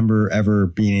remember ever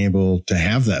being able to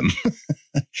have them.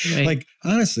 Right. Like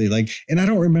honestly, and I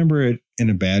don't remember it in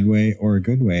a bad way or a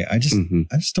good way. I just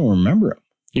don't remember them.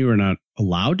 You were not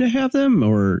allowed to have them,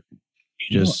 or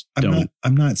you just don't?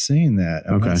 I'm not saying that.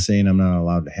 I'm not saying I'm not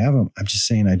allowed to have them. I'm just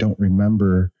saying I don't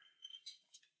remember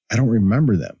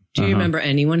them. Do you remember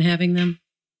anyone having them?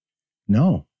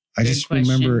 No, I just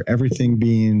remember everything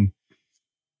being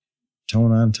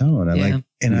tone on tone.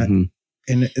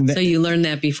 So you learned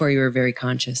that before you were very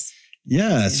conscious.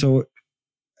 Yeah. So,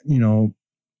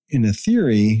 in the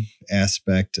theory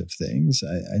aspect of things,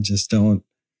 I just don't,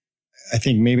 I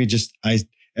think maybe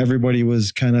everybody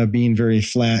was kind of being very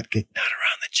flat, not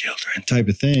around the children type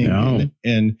of thing. Oh.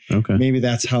 And maybe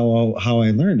that's how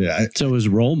I learned it. So it was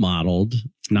role modeled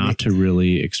not to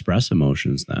really express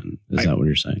emotions then. Is that what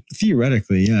you're saying?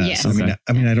 Theoretically, yes. Yes.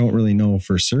 I mean, I don't really know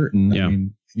for certain. Yeah. I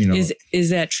mean, Is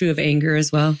that true of anger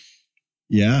as well?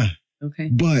 Yeah. Okay.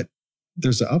 But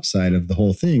there's the upside of the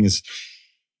whole thing is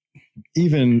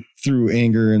even through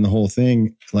anger and the whole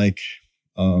thing, like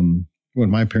when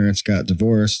my parents got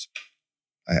divorced,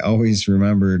 I always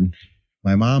remembered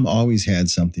my mom always had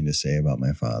something to say about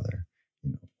my father.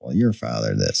 Well, your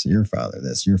father this, your father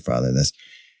this, your father this.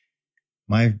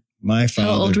 My father.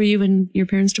 How old were you when your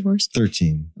parents divorced?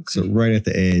 13. Okay. So right at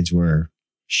the age where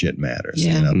shit matters.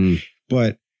 Yeah.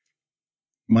 But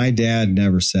my dad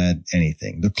never said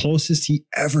anything. The closest he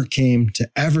ever came to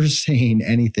ever saying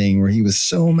anything where he was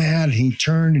so mad, he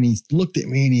turned and he looked at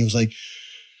me and he was like,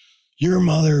 your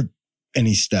mother And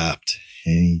he stopped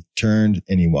and he turned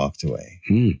and he walked away.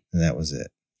 And that was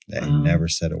it. He never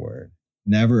said a word.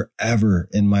 Never, ever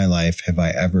in my life have I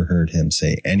ever heard him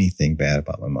say anything bad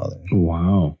about my mother.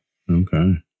 Wow.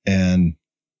 Okay. And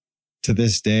to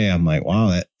this day, I'm like, wow,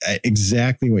 that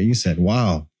exactly what you said.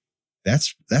 Wow.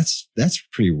 That's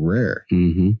pretty rare.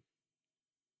 Mm-hmm.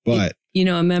 But you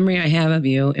know, a memory I have of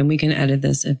you, and we can edit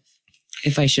this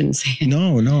if I shouldn't say it.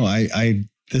 No, I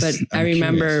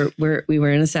remember we were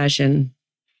in a session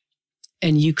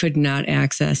and you could not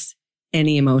access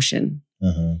any emotion.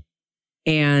 Uh-huh.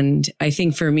 And I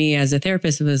think for me as a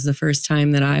therapist, it was the first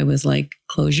time that I was like,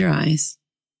 close your eyes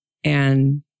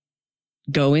and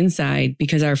go inside,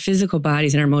 because our physical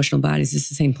bodies and our emotional bodies is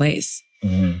the same place.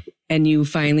 Uh-huh. And you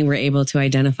finally were able to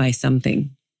identify something.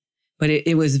 But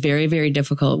it was very, very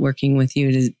difficult working with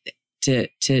you to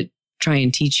try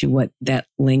and teach you what that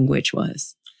language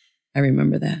was. I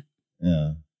remember that.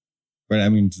 Yeah. But I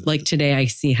mean, like today, I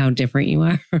see how different you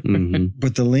are. Mm-hmm.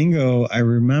 But the lingo, I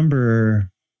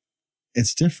remember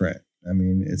it's different. I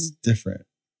mean, it's different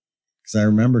because I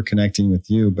remember connecting with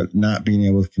you, but not being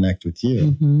able to connect with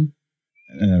you. Mm-hmm.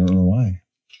 And I don't know why.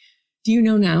 Do you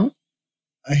know now?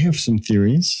 I have some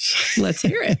theories. Let's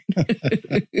hear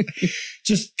it.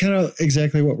 Just kind of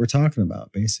exactly what we're talking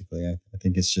about. Basically, I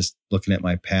think it's just looking at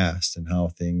my past and how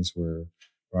things were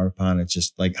brought upon. It's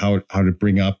just like how to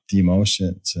bring up the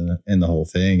emotions and the whole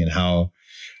thing, and how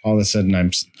all of a sudden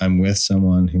I'm with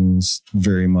someone who's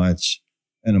very much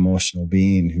an emotional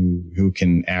being who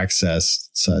can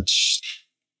access such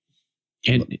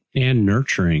and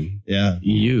nurturing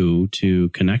you to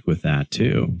connect with that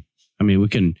too. I mean, we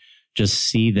can just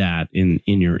see that in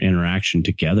your interaction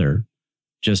together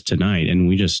just tonight. And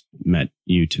we just met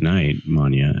you tonight,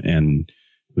 Manya, and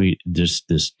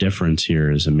this difference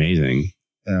here is amazing.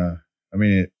 Yeah. I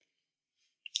mean,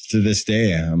 to this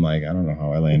day, I'm like, I don't know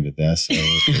how I landed this. So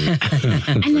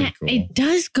and cool. It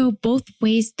does go both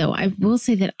ways, though. I will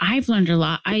say that I've learned a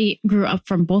lot. I grew up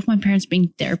from both my parents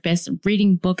being therapists,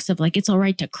 reading books of like, it's all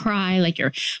right to cry. Like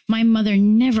my mother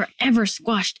never, ever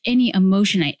squashed any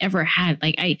emotion I ever had.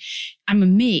 Like I'm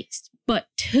amazed. But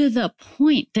to the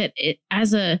point that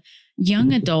as a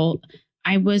young adult,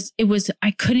 I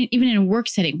couldn't, even in a work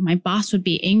setting, my boss would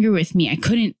be angry with me. I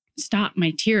couldn't stop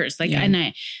my tears. And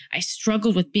I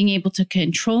struggled with being able to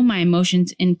control my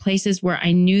emotions in places where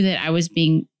I knew that I was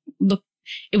being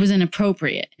it was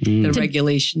inappropriate. The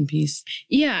regulation piece.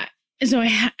 Yeah. So I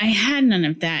had none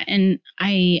of that. And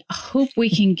I hope we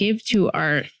can give to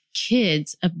our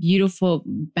kids a beautiful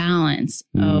balance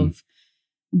of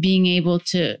being able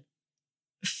to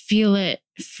feel it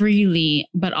freely,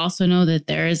 but also know that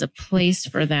there is a place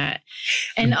for that.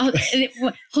 And hold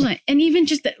on. And even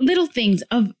just the little things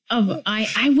of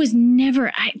I was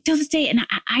never, till this day, and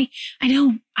I'm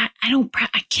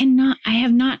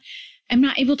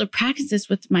not able to practice this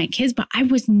with my kids, but I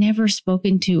was never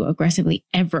spoken to aggressively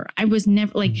ever. I was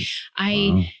never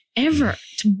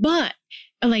but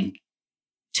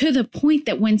to the point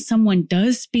that when someone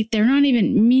does speak, they're not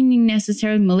even meaning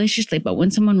necessarily maliciously, but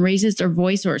when someone raises their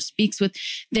voice or speaks with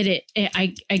that,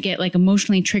 I get like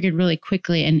emotionally triggered really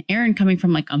quickly. And Aaron, coming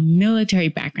from like a military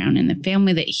background and the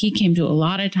family that he came to, a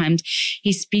lot of times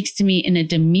he speaks to me in a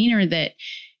demeanor that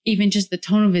even just the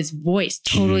tone of his voice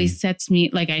totally sets me,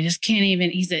 like I just can't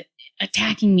even, he's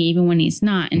attacking me even when he's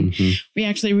not. And we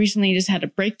actually recently just had a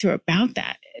breakthrough about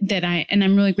that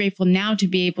I'm really grateful now to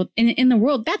be able, in the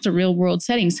world, that's a real world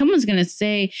setting. Someone's going to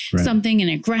say something in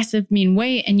an aggressive, mean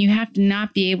way, and you have to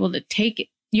not be able to take it.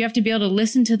 You have to be able to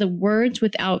listen to the words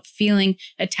without feeling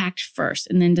attacked first,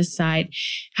 and then decide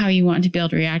how you want to be able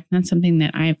to react. And that's something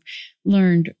that I've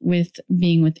learned with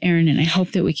being with Aaron. And I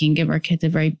hope that we can give our kids a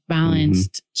very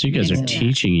balanced. So you guys are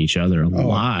teaching each other a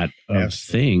lot of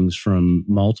things from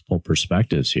multiple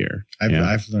perspectives here.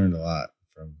 I've learned a lot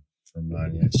from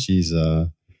Manya. She's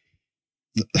the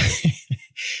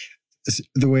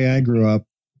way I grew up,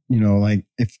 like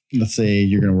if let's say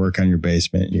you're going to work on your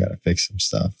basement, you got to fix some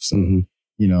stuff. So,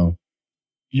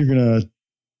 you're going to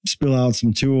spill out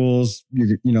some tools,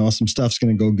 some stuff's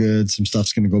going to go good. Some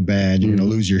stuff's going to go bad. You're going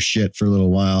to lose your shit for a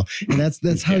little while. And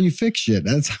that's how you fix shit.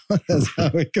 That's how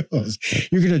it goes.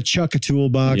 You're going to chuck a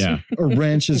toolbox. A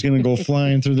wrench is going to go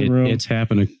flying through the room. It's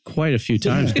happened quite a few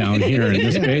times down here in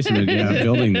this basement.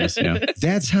 Building this.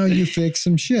 That's how you fix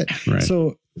some shit. Right.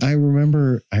 So I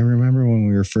remember when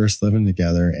we were first living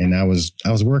together, and I was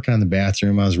working on the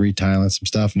bathroom. I was retiling some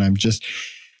stuff, and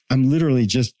I'm literally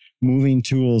just moving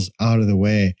tools out of the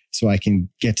way so I can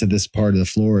get to this part of the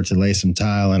floor to lay some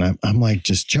tile. And I'm like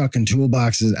just chucking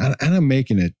toolboxes, and I'm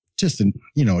making it just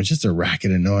a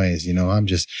racket of noise. And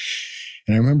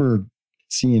I remember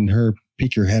seeing her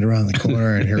peek her head around the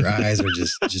corner and her eyes are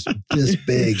just this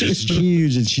big, just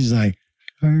huge. And she's like,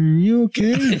 "Are you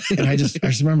okay?" And I just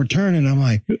remember turning. I'm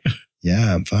like,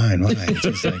 "Yeah, I'm fine." Why? And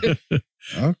she's like,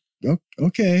 "Oh,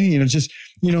 okay." Just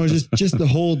the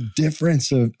whole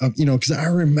difference of because I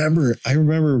remember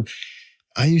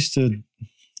I used to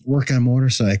work on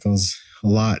motorcycles a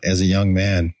lot as a young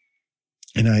man.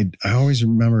 And I always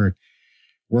remember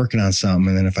working on something.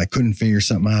 And then if I couldn't figure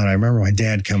something out, I remember my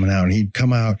dad coming out, and he'd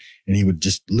come out and he would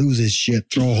just lose his shit,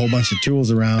 throw a whole bunch of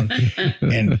tools around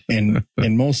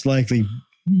and most likely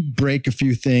break a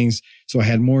few things. So I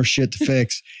had more shit to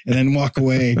fix and then walk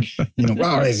away, and then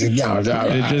I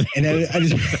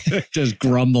just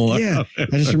grumble. Yeah.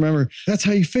 I just remember that's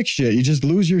how you fix shit. You just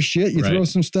lose your shit. You throw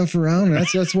some stuff around, and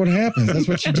that's what happens. That's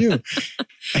what you do.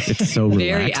 It's so relaxing.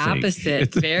 Very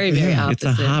opposite. Very, very opposite.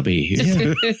 It's a hobby.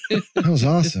 Yeah. That was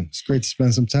awesome. It's great to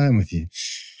spend some time with you.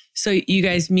 So you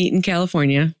guys meet in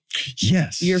California.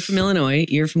 Yes. You're from Illinois.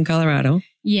 You're from Colorado.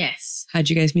 Yes. How'd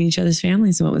you guys meet each other's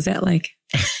families? And what was that like?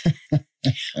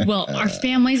 Well, our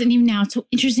families, and even now it's so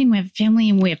interesting. We have a family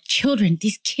and we have children.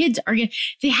 These kids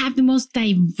they have the most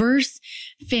diverse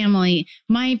family.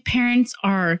 My parents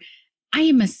I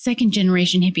am a second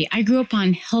generation hippie. I grew up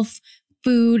on health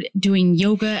food, doing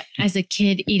yoga as a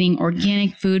kid, eating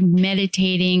organic food,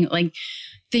 meditating, like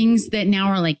things that now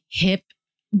are like hip.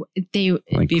 They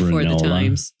like before granola. the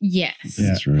times. Yes.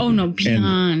 Yeah. Oh no,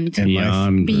 beyond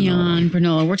And beyond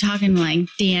granola. We're talking like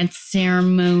dance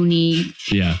ceremony.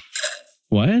 Yeah.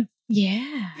 What?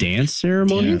 Yeah. Dance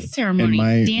ceremony? Dance ceremony.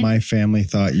 And my family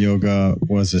thought yoga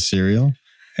was a cereal,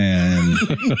 and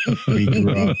we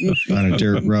grew up on a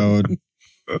dirt road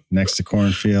next to A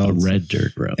cornfields. red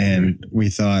dirt road. And we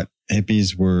thought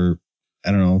hippies were,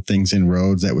 I don't know, things in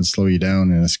roads that would slow you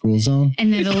down in a school zone.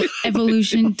 And that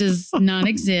evolution does not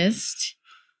exist.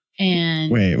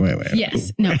 And Wait.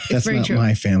 yes, no, it's That's very not true.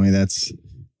 my family. That's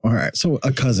all right. So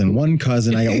one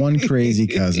cousin. I got one crazy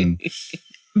cousin.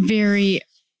 Very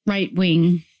right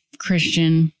wing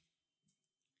Christian.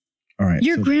 All right.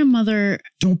 Your so grandmother.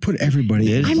 don't put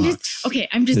everybody in a I'm box. just okay.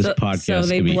 I'm just. This podcast so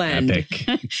they could be blend. epic.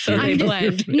 So they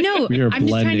blend. No, We are I'm just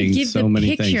trying to blending give so the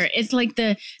many picture. things. It's like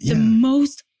the Yeah.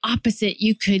 most opposite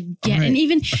you could get, All right. and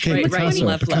even Okay, Right, Picasso,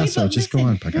 left, left. Picasso. But Just go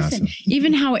on, Picasso.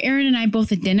 even how Aaron and I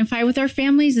both identify with our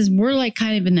families is we're like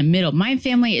kind of in the middle. My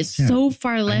family is Yeah, so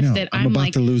far I left know. that I'm I'm about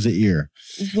like, to lose an ear.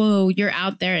 whoa, you're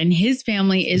out there, and his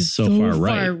family is So so far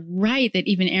far right. right that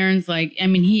even Aaron's like, I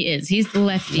mean, he's the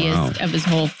leftiest Wow. of his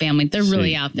whole family. They're So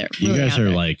really out there. You really guys out are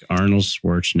there. like Arnold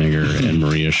Schwarzenegger and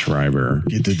Maria Shriver.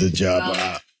 Get to the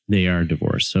job. They are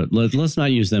divorced. So let's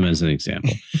not use them as an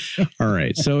example. All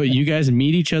right. So you guys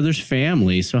meet each other's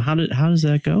family. So how does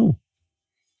that go?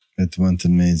 It went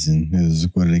amazing. It was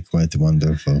really quite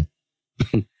wonderful.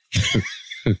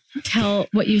 Tell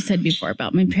what you said before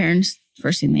about my parents.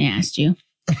 First thing they asked you.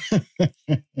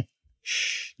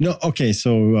 No, okay.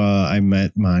 So I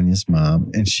met Manya's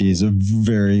mom, and she's a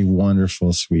very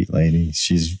wonderful, sweet lady.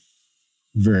 She's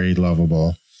very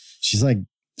lovable. She's like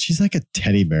a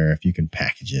teddy bear if you can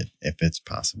package it, if it's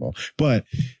possible. But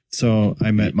so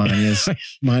I met Manya's I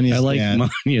like dad.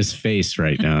 Manya's face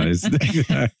right now.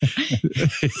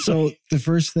 So the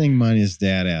first thing Manya's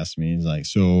dad asked me is like,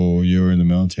 "So you're in the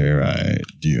military, right?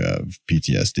 Do you have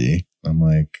PTSD?" I'm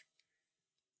like,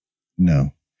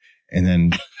 "No." And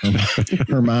then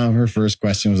her mom, her first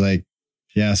question was like,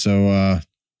 "Yeah, so did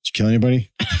you kill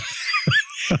anybody?"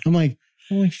 I'm like,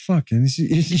 holy fuck. And this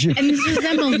is your- And this was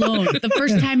them alone. The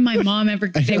first time my mom ever,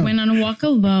 they know. went on a walk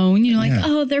alone, like, Yeah.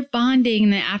 oh, they're bonding.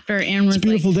 And then after Aaron it's was a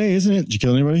beautiful like, day, isn't it? Did you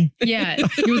kill anybody? yeah,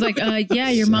 he was like, yeah,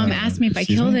 your mom asked me if I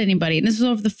Excuse killed me? anybody. And this was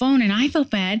over the phone. And I felt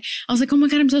bad. I was like, oh my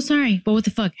God, I'm so sorry. But what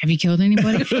the fuck? Have you killed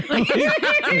anybody?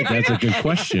 That's a good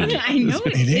question. I know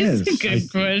It is. a good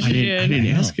question. I didn't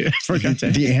I know. ask it. I forgot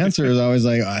to The answer is always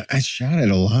like, I shot at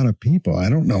a lot of people. I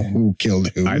don't know who killed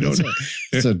who. I don't know.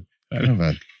 It's a kind of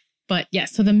a But yeah,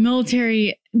 so the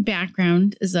military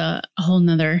background is a whole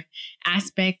nother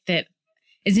aspect that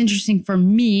is interesting for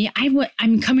me.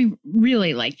 I'm coming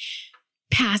really like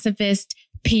pacifist,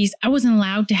 peace. I wasn't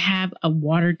allowed to have a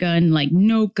water gun, like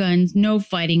no guns, no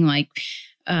fighting. Like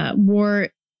war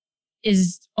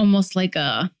is almost like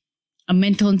a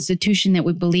mental institution that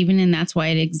we believe in, and that's why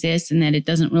it exists, and that it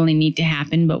doesn't really need to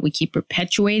happen, but we keep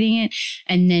perpetuating it.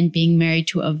 And then being married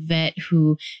to a vet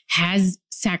who has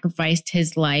sacrificed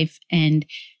his life and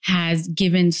has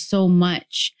given so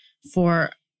much for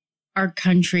our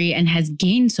country and has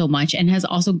gained so much and has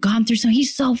also gone through. So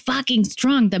he's so fucking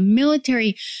strong. The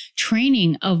military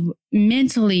training of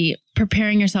mentally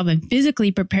preparing yourself and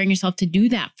physically preparing yourself to do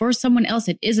that for someone else,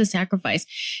 it is a sacrifice.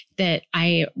 That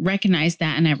I recognize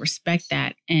that and I respect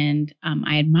that. And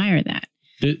I admire that.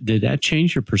 Did that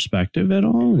change your perspective at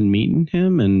all in meeting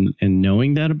him and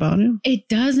knowing that about him? It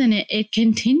does, and it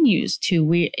continues to.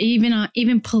 We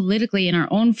even politically in our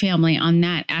own family on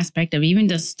that aspect of even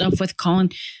the stuff with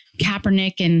Colin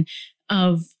Kaepernick and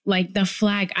of like the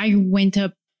flag. I went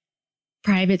to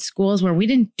private schools where we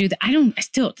didn't do that. I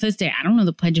still to this day, I don't know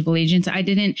the Pledge of Allegiance.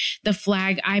 The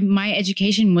flag. My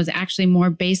education was actually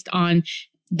more based on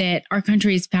that our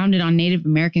country is founded on Native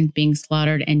Americans being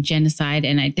slaughtered and genocide.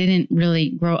 And I didn't really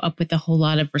grow up with a whole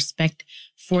lot of respect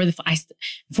for the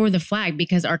flag,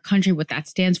 because our country, what that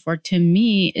stands for to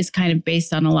me is kind of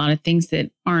based on a lot of things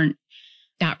that aren't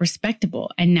that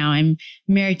respectable. And now I'm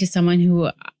married to someone who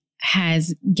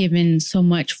has given so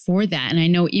much for that. And I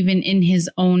know even in his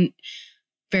own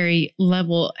very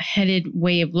level-headed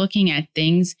way of looking at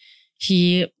things,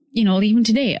 he, even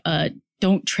today,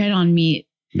 don't tread on me.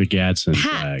 The Gadsden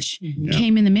patch flag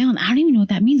came in the mail, and I don't even know what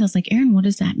that means. I was like, Aaron, what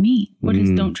does that mean? What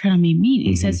does "don't tread on me" mean?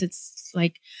 He says it's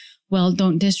like, well,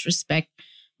 don't disrespect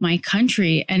my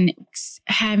country. And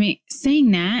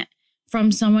saying that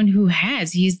from someone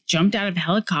he's jumped out of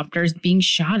helicopters being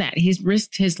shot at. He's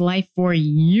risked his life for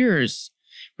years,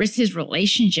 risked his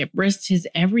relationship, risked his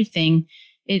everything.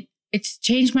 It's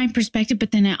changed my perspective,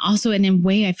 but then I also, in a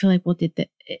way, I feel like, well, it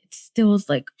still is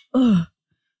like,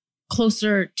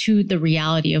 closer to the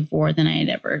reality of war than I had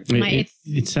ever.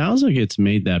 It sounds like it's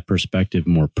made that perspective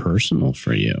more personal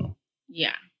for you.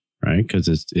 Yeah. Right? Because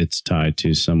it's tied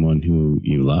to someone who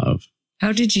you love.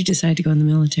 How did you decide to go in the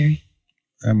military?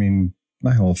 I mean,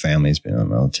 my whole family's been in the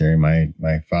military. My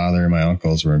father and my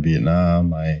uncles were in Vietnam.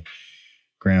 My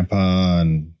grandpa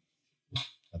and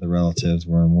other relatives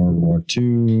were in World War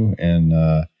II. And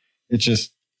it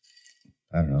just,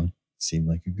 I don't know, seemed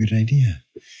like a good idea.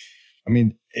 I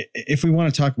mean, if we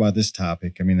want to talk about this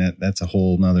topic, I mean, that's a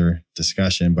whole nother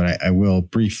discussion, but I will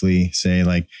briefly say,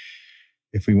 like,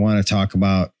 if we want to talk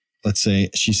about, let's say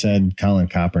she said Colin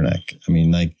Kaepernick. I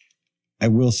mean, like, I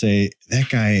will say that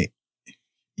guy,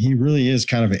 he really is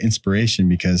kind of an inspiration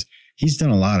because he's done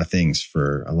a lot of things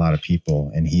for a lot of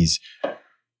people, and he's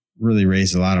really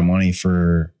raised a lot of money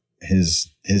for his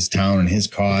town and his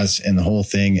cause and the whole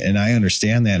thing. And I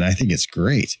understand that. And I think it's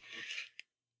great,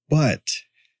 but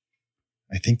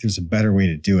I think there's a better way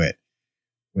to do it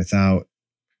without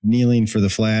kneeling for the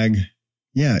flag.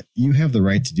 Yeah, you have the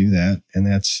right to do that. And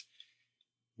that's,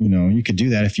 you could do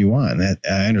that if you want. That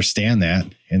I understand that.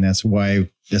 And that's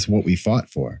what we fought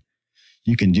for.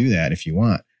 You can do that if you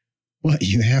want. But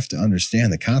you have to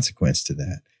understand the consequence to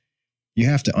that. You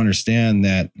have to understand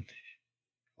that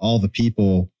all the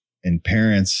people and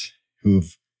parents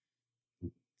whose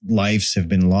lives have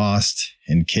been lost,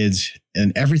 and kids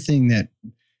and everything that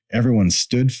everyone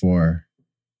stood for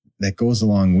that goes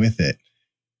along with it,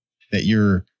 that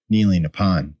you're kneeling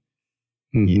upon.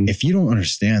 Mm-hmm. If you don't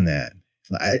understand that,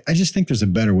 I just think there's a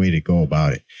better way to go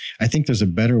about it. I think there's a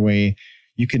better way.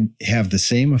 You can have the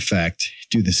same effect,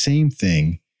 do the same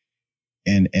thing,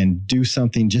 and do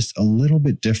something just a little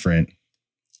bit different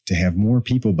to have more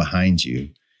people behind you,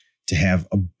 to have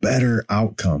a better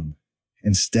outcome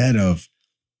instead of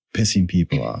pissing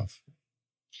people off.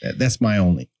 That's my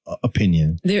only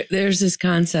opinion. There's this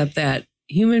concept that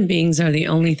human beings are the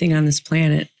only thing on this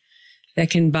planet that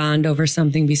can bond over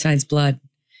something besides blood.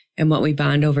 And what we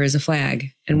bond over is a flag.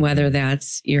 And whether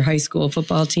that's your high school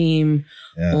football team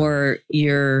or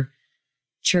your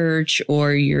church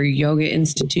or your yoga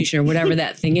institution or whatever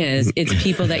that thing is, it's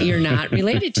people that you're not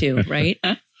related to, right?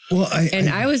 Well,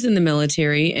 I was in the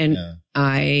military and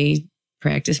I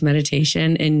practiced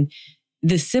meditation, and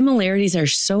the similarities are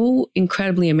so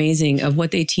incredibly amazing of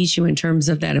what they teach you in terms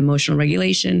of that emotional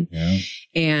regulation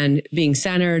and being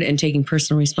centered and taking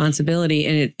personal responsibility.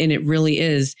 And it really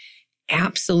is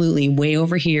absolutely way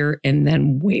over here and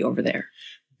then way over there.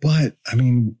 But I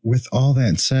mean, with all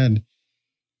that said,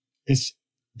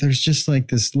 there's just like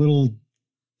this little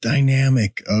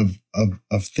dynamic of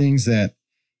things that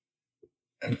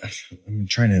I'm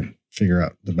trying to figure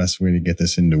out the best way to get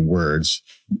this into words.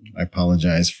 I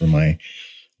apologize for my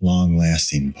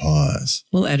long-lasting pause.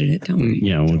 We'll edit it, don't worry.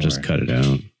 Yeah, we'll just cut it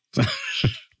out.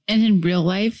 And in real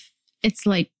life, it's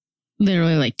like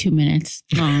literally like 2 minutes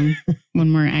long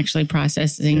when we're actually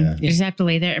processing. Yeah. You just have to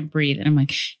lay there and breathe. And I'm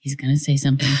like, he's going to say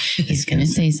something. He's going to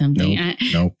say something.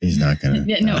 Nope, he's not going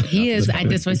to. No, he is.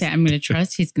 That's what I say. I'm going to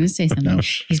trust. He's going to say something. No.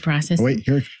 He's processing. Wait,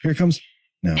 here it comes.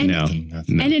 No, And-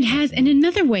 nothing. And it has, in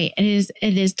another way,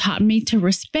 it has taught me to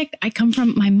respect. I come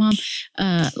from my mom,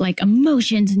 like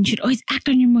emotions, and you should always act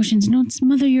on your emotions. Don't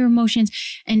smother your emotions.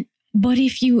 But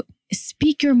if you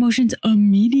speak your emotions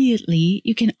immediately,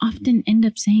 you can often end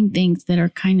up saying things that are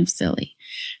kind of silly.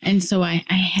 And so I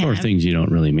have. Or things you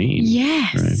don't really mean.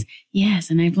 Yes. Right. Yes.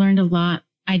 And I've learned a lot.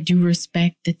 I do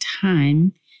respect the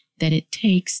time that it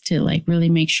takes to like really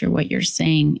make sure what you're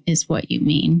saying is what you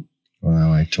mean.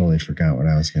 Wow, I totally forgot what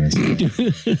I was going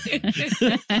to say.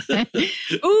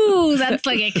 Ooh, that's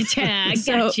like a tag.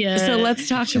 Gotcha. So let's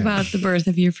talk about the birth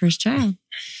of your first child.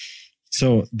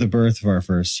 So the birth of our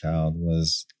first child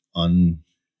was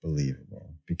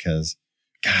unbelievable because,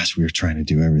 gosh, we were trying to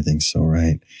do everything so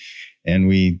right. And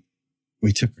we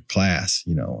took a class,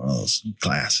 one of those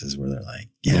classes where they're like,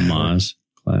 Lamaze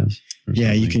class.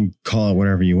 Yeah, you can call it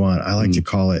whatever you want. I like to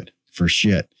call it for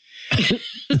shit.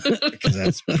 Because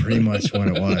that's pretty much what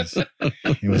it was.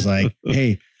 It was like,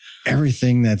 hey,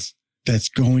 everything that's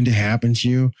going to happen to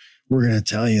you, we're going to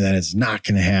tell you that it's not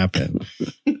going to happen.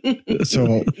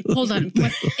 So hold on.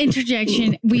 What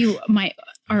interjection?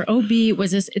 Our OB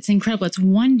was this. It's incredible. It's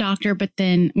one doctor, but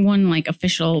then one like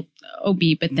official OB,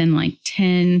 but then like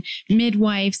 10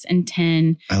 midwives and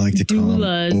 10 I like to call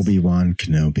doulas. him Obi-Wan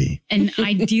Kenobi. And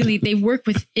ideally, they work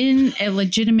within a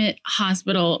legitimate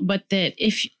hospital, but that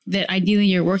ideally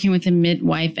you're working with a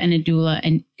midwife and a doula,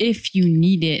 and if you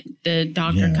need it, the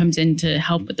doctor comes in to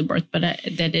help with the birth. But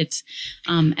that it's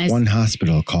as one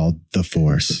hospital called the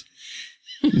Force.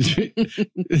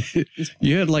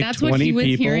 You had like That's what 20 he was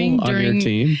people hearing on your during-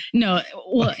 team. no.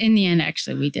 Well, in the end,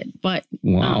 actually, we did. But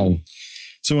Wow.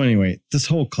 So anyway, this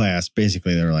whole class,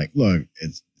 basically, they're like, look,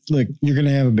 you're going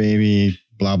to have a baby,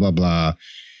 blah, blah, blah.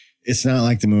 It's not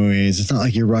like the movies. It's not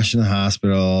like you're rushing to the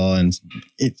hospital and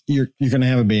you're going to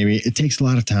have a baby. It takes a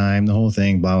lot of time, the whole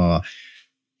thing, blah, blah,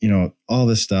 blah. All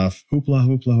this stuff. Hoopla,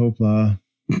 hoopla, hoopla.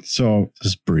 So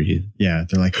Just breathe. yeah,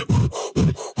 they're like,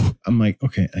 I'm like,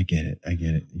 okay, I get it.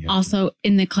 also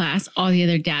in the class, all the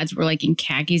other dads were like in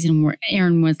khakis, and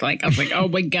Aaron was like, I was like, oh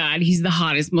my God, he's the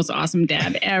hottest, most awesome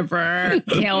dad ever.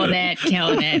 Killing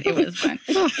it. It was fun.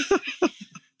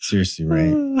 Seriously,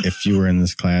 right? If you were in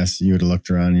this class, you would have looked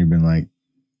around and you'd been like,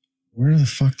 where the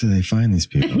fuck do they find these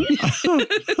people?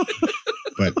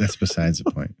 But that's besides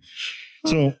the point.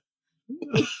 So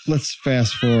let's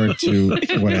fast forward to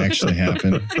what actually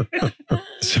happened.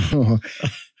 So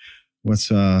let's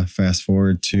fast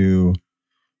forward to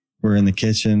we're in the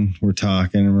kitchen, we're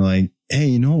talking, and we're like, hey,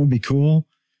 you know what would be cool?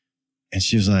 And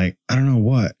she was like, I don't know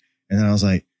what. And then I was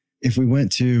like,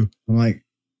 I'm like,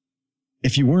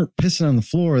 if you weren't pissing on the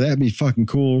floor, that'd be fucking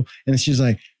cool. And she's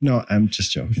like, no, I'm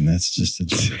just joking. That's just a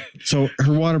joke. So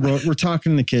her water broke. We're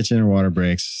talking in the kitchen, her water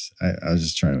breaks. I was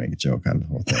just trying to make a joke out of the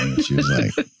whole thing. And she was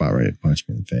like, about ready to punch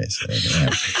me in the face.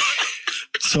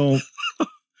 So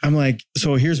I'm like,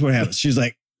 so here's what happens. She's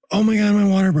like, oh my God, my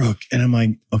water broke. And I'm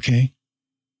like, okay,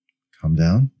 calm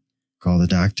down. Call the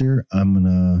doctor. I'm going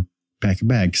to pack a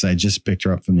bag because I just picked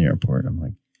her up from the airport. I'm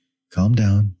like, calm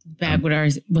down. Bag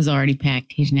was already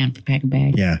packed. He didn't have to pack a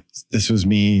bag. Yeah, this was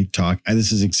me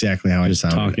this is exactly how Just I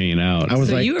sounded. talking it out. I was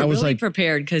So like, you were I was really like,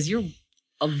 prepared because you're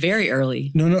very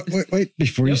early. no, wait.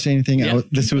 Before you say anything, Yep.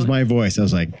 this was my voice. I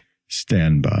was like,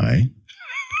 stand by.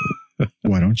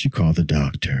 Why don't you call the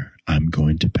doctor? I'm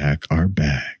going to pack our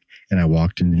bag. And I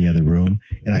walked into the other room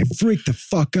and I freaked the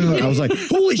fuck out. I was like,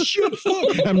 holy shit,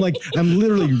 fuck. I'm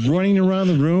literally running around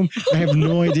the room. I have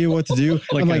no idea what to do.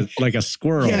 like a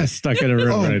squirrel Yes. stuck in a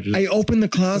room. Oh, Right? I open the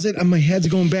closet and my head's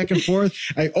going back and forth.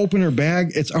 I open her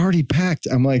bag. It's already packed.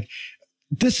 I'm like,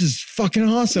 this is fucking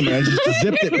awesome. And I just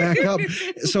zipped it back up.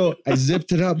 So I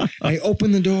zipped it up. I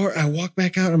opened the door. I walk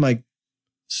back out. I'm like,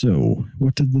 so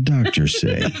what did the doctor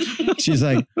say? She's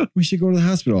like, we should go to the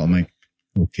hospital. I'm like,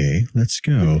 okay, let's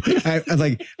go.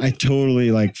 I totally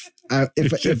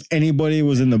if anybody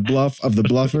was in the bluff of the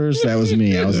bluffers, that was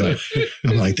me.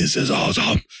 I'm like, this is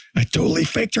awesome. I totally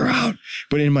faked her out.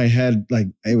 But in my head, like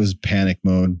it was panic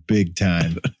mode, big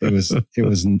time. It was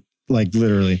like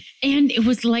literally. And it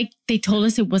was like they told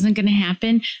us it wasn't going to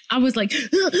happen. I was like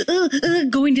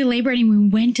going to labor, and we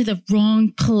went to the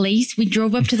wrong place. We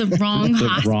drove up to the wrong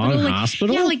hospital. Wrong like,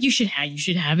 hospital? Yeah, like you should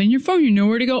have in your phone. You know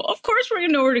where to go. Of course, we're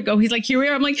gonna know where to go. He's like, here we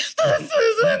are. I'm like, this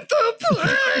isn't the place.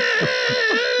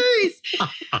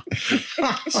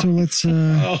 So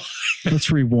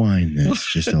let's rewind this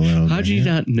just a little bit. How'd you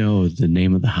not know the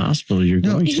name of the hospital you're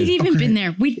going He'd to? even been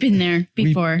there. We'd been there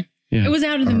before. Yeah. It was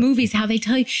out of the movies, how they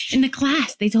tell you in the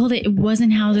class. They told it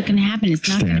wasn't how it's going to happen. It's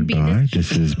not going to be this.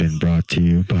 This has been brought to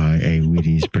you by a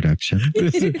Wheaties production.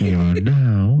 We are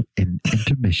now in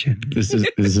intermission. This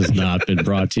has not been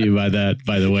brought to you by that,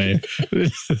 by the way.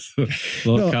 This is a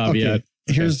little caveat.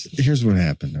 Okay. Here's what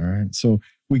happened. All right. So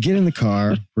we get in the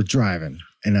car, we're driving,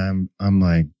 and I'm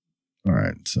like, all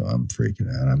right, so I'm freaking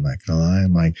out. I'm not gonna lie.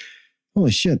 I'm like,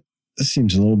 holy shit, this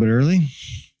seems a little bit early.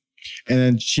 And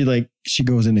then she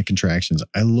goes into contractions.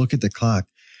 I look at the clock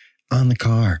on the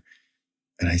car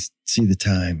and I see the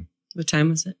time. What time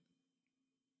was it?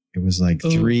 It was like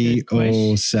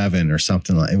 3:07 or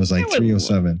something like. It was like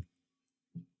 3:07.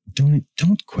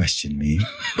 Don't question me.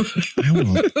 I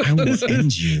will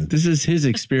end you. This is his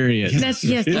experience. Let's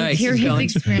hear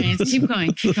his experience. Keep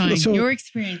going. So your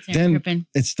experience, then Crippen.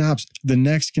 it stops. The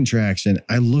next contraction,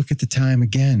 I look at the time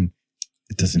again.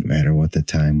 It doesn't matter what the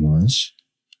time was.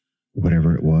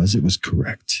 Whatever it was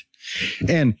correct.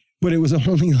 But it was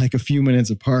only like a few minutes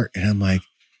apart. And I'm like,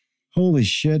 holy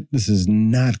shit, this is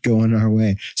not going our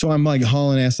way. So I'm like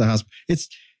hauling ass to the hospital.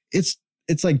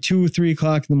 It's like 2 or 3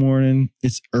 o'clock in the morning.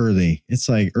 It's early. It's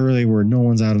like early where no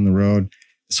one's out on the road.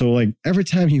 So like every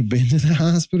time you've been to the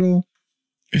hospital,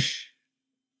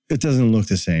 it doesn't look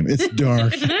the same. It's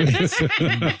dark. It's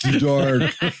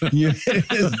dark.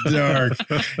 It is dark.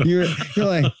 You're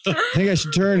like, I think I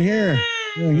should turn here.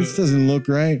 Like, this doesn't look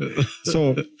right.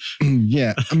 So,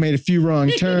 yeah, I made a few wrong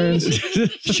turns.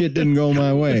 Shit didn't go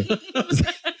my way.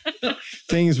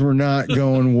 Things were not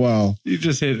going well. You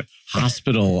just hit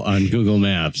hospital on Google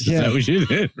Maps. Is that what you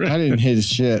did? Right? I didn't hit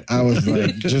shit. I was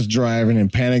like just driving in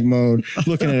panic mode,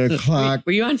 looking at a clock.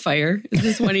 Were you on fire? Is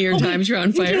this one of your times you're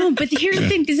on fire? No, but here's the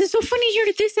thing. This is so funny here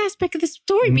to this aspect of the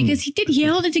story because he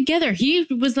held it together. He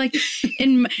was like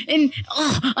on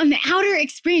the outer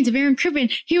experience of Aaron Crippen,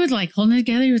 he was like holding it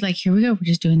together. He was like, here we go. We're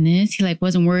just doing this. He like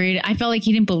wasn't worried. I felt like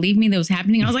he didn't believe me that was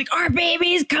happening. I was like, our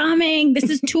baby's coming. This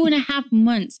is 2.5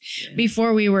 months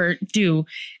before we were due.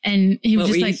 And he was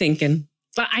what just were like, you thinking?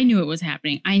 But I knew it was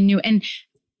happening. I knew. And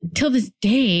till this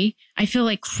day, I feel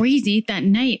like crazy. That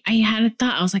night, I had a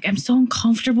thought. I was like, I'm so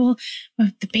uncomfortable.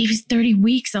 The baby's 30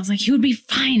 weeks. I was like, he would be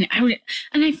fine. And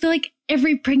I feel like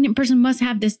every pregnant person must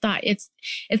have this thought. It's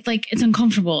like, it's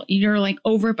uncomfortable. You're like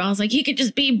over it. But I was like, he could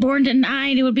just be born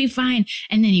tonight. It would be fine.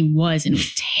 And then he was, and it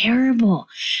was terrible.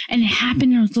 And it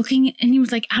happened. And I was looking, and he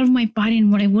was like out of my body,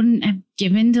 and what I wouldn't have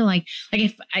given to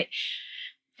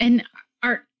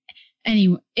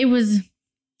anyway, it was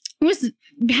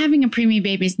having a preemie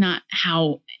baby is not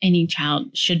how any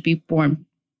child should be born,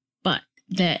 but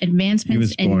the advancements. He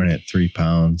was born at 3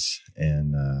 pounds,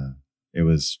 and it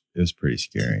was pretty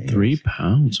scary. 3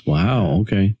 pounds. Wow.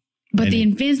 Okay. But the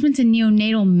advancements in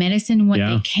neonatal medicine, what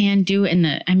they can do, and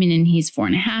he's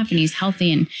 4.5, and he's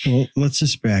healthy. And well, let's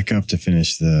just back up to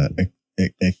finish the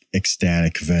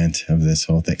ecstatic event of this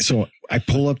whole thing. So I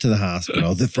pull up to the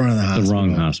hospital, the front of the hospital. The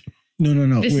wrong hospital.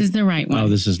 No. This is the right one. Oh,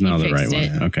 this is now the right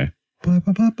one. Okay.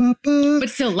 But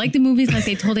still, like the movies, like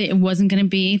they told it wasn't going to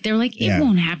be. They were like, it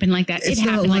won't happen like that. It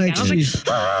happened like that. I was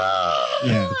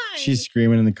like, she's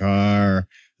screaming in the car.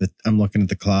 I'm looking at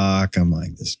the clock. I'm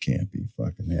like, this can't be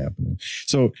fucking happening.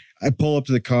 So I pull up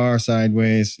to the car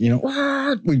sideways.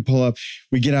 We pull up.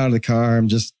 We get out of the car. I'm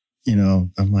just,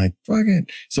 I'm like, fuck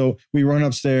it. So we run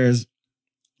upstairs,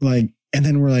 and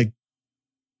then we're like,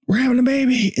 we're having a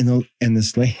baby. And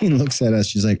this lady looks at us.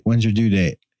 She's like, when's your due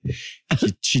date?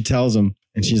 She tells him,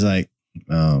 and she's like,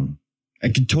 I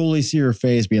could totally see her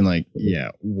face being like, yeah,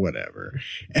 whatever.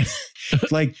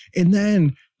 And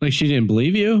then like she didn't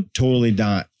believe you? Totally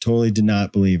did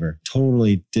not believe her.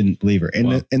 Totally didn't believe her.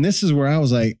 And and this is where I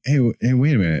was like, hey,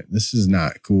 wait a minute. This is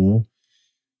not cool.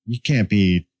 You can't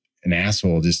be an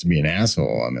asshole just to be an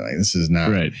asshole. I mean, like, this is not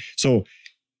right. So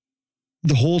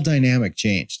the whole dynamic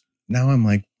changed. Now I'm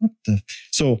like, what the?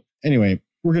 So anyway,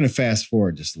 we're going to fast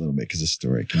forward just a little bit because the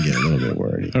story can get a little bit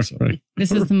wordy. So. Right.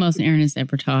 This is the most Aaron has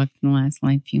ever talked in the last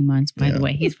few months. By the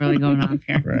way, he's really going off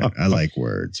here. Right. I like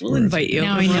words. We'll invite you.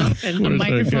 Now I know. A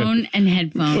microphone and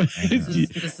headphones.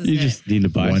 This is you just need to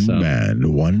buy one some. One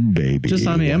man, one baby. Just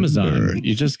on Amazon. Bird.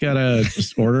 You just got to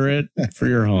just order it for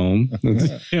your home.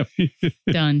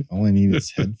 Done. All I need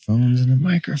is headphones and a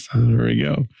microphone. There we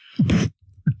go.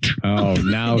 Oh,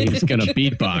 now he's going to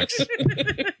beatbox.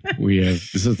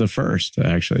 This is the first,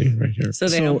 actually, right here. So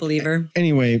they don't believe her.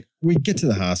 Anyway, we get to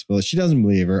the hospital. She doesn't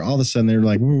believe her. All of a sudden, they're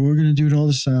like, we're going to do an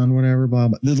ultrasound, whatever, blah,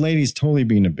 blah. The lady's totally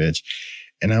being a bitch.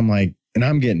 And I'm like, and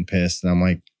I'm getting pissed. And I'm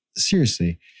like,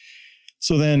 seriously.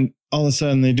 So then all of a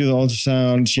sudden, they do the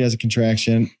ultrasound. She has a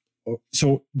contraction.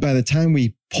 So by the time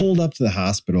we pulled up to the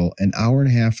hospital, an hour and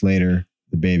a half later,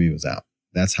 the baby was out.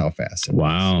 That's how fast it was.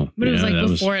 Wow. But it was Yeah, like that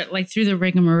before it, like through the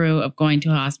rigmarole of going to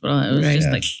a hospital. It was just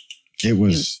Yeah. like,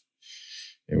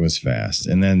 It was fast.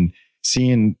 And then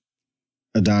seeing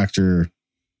a doctor,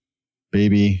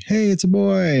 baby, hey, it's a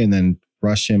boy, and then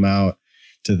rush him out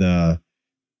to the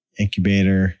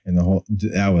incubator and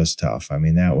that was tough. I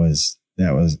mean, that was,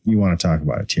 you want to talk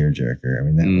about a tearjerker. I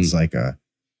mean, that was like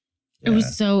it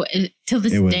was so, till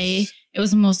this day, it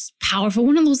was the most powerful,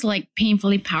 one of those like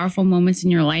painfully powerful moments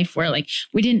in your life where like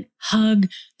we didn't hug.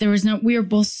 We were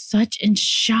both such in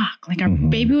shock. Like our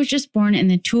baby was just born and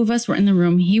the two of us were in the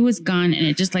room. He was gone and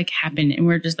it just like happened. And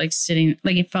we're just like sitting,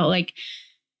 like it felt like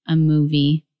a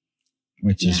movie.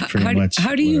 Which is pretty much.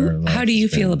 How do you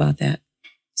feel about that?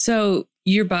 So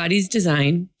your body's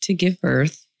designed to give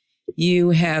birth. You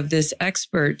have this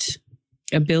expert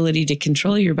ability to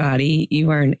control your body.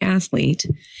 You are an athlete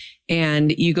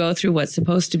and you go through what's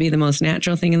supposed to be the most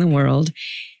natural thing in the world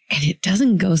and it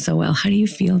doesn't go so well. How do you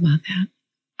feel about that?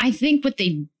 I think what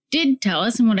they did tell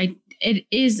us and it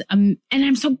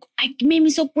made me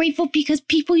so grateful because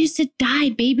people used to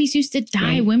die. Babies used to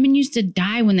die. Right. Women used to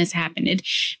die when this happened.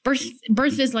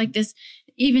 Birth is like this,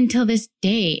 even till this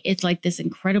day, it's like this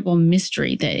incredible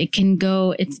mystery that it can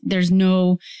go.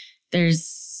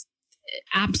 There's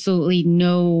absolutely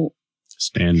no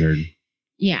standard.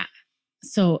 Yeah.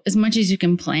 So as much as you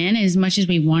can plan, as much as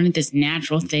we wanted this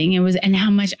natural thing, and how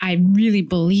much I really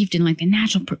believed in like the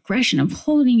natural progression of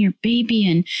holding your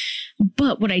baby.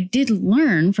 But what I did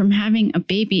learn from having a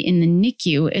baby in the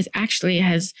NICU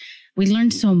is we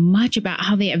learned so much about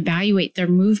how they evaluate their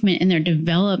movement and their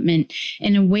development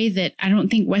in a way that I don't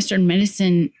think Western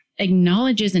medicine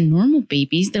acknowledges in normal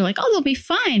babies. They're like, oh, they'll be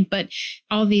fine. But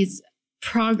all these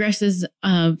progresses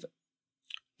of.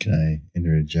 Can I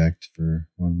interject for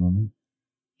one moment?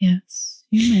 Yes,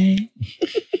 you may.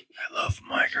 I love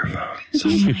microphones. Oh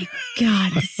my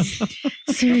God.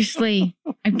 Seriously,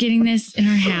 I'm getting this in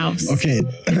our house. Okay.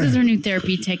 This is our new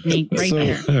therapy technique right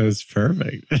there. That was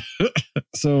perfect.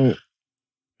 So,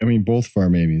 I mean, both of our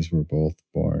babies were both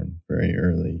born very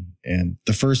early. And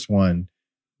the first one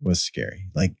was scary.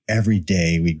 Like every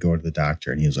day we'd go to the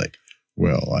doctor and he was like,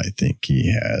 well, I think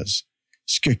he has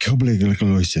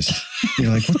scapulosis.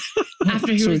 You're like, what?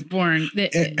 After he was born.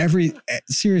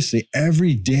 Seriously,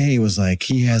 every day was like,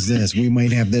 he has this. We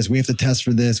might have this. We have to test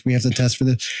for this. We have to test for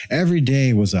this. Every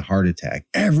day was a heart attack.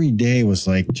 Every day was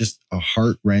like just a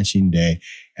heart-wrenching day.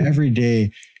 Every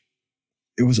day,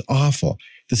 it was awful.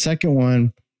 The second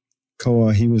one,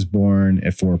 Koa, he was born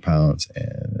at 4 pounds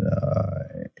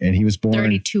and he was born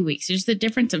 32 weeks. There's the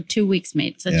difference of 2 weeks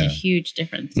made such a huge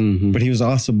difference. Mm-hmm. But he was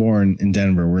also born in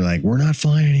Denver. We're like, we're not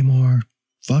flying anymore.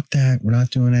 Fuck that. We're not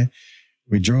doing it.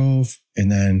 We drove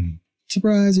and then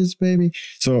surprise, it's baby.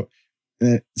 So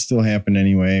it still happened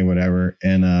anyway, whatever.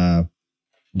 And,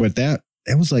 but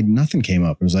it was like nothing came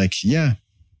up. It was like, yeah,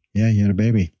 you had a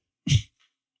baby.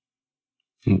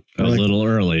 A little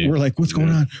early. We're like, what's going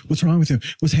on? What's wrong with you?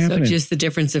 What's happening? So just the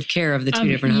difference of care of the two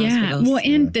different hospitals. Well,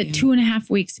 and the 2.5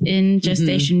 weeks in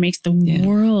gestation makes the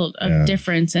world of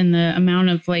difference in the amount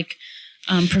of like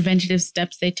preventative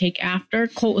steps they take after.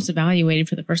 Colt was evaluated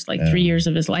for the first 3 years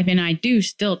of his life. And I do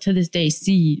still to this day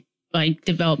see like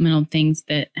developmental things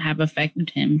that have affected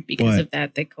him because of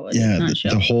that Colt does not show.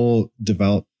 The whole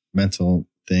developmental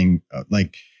thing,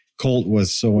 like Colt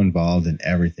was so involved in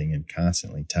everything and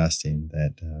constantly testing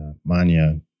that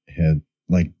Manya had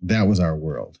that was our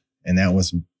world. And that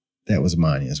was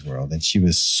Manya's world. And she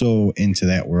was so into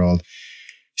that world.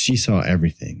 She saw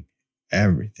everything.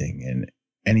 And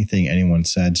anything anyone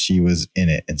said, she was in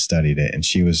it and studied it. And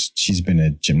she's been a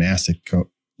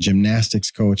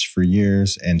gymnastics coach for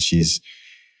years. And she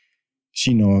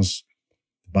knows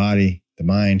the body, the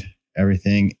mind,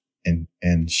 everything.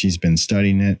 And she's been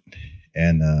studying it.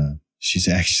 And she's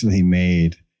actually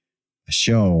made a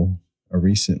show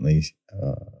recently,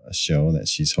 a show that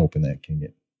she's hoping that can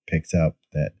get picked up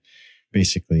that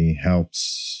basically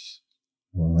helps.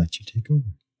 I'll let you take over.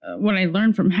 What I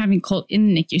learned from having Colt in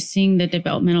the NICU, seeing the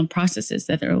developmental processes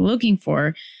that they're looking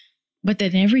for, but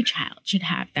that every child should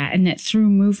have that. And that through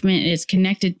movement, it's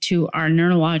connected to our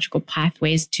neurological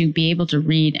pathways to be able to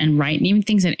read and write. And even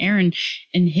things that Aaron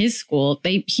in his school,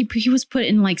 he was put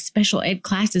in like special ed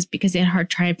classes because they had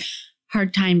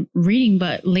hard time reading.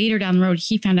 But later down the road,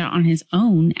 he found out on his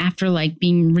own after like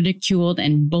being ridiculed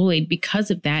and bullied because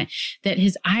of that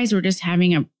his eyes were just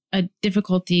having a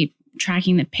difficulty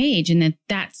tracking the page, and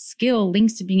that skill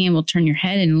links to being able to turn your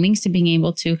head and links to being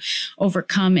able to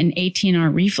overcome an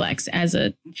ATNR reflex as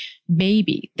a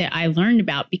baby that I learned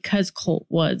about because Colt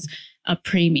was a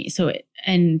preemie. So it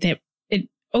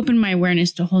opened my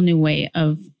awareness to a whole new way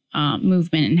of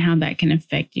movement and how that can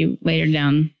affect you later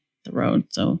down the road.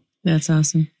 So that's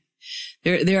awesome.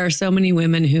 There are so many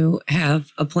women who have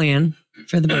a plan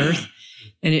for the birth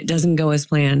and it doesn't go as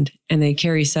planned and they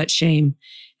carry such shame.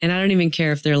 And I don't even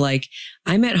care if they're like,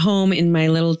 I'm at home in my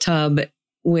little tub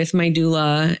with my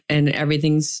doula and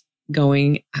everything's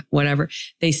going whatever.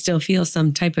 They still feel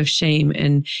some type of shame.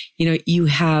 And, you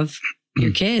have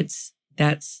your kids.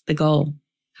 That's the goal,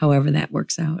 however that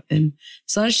works out. And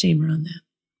there's a lot of shame around that.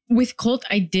 With Colt,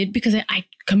 I did because I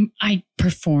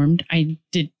performed. I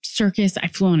did circus. I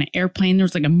flew on an airplane. There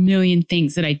was like a million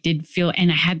things that I did feel.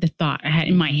 And I had the thought I had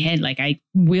in my head, like I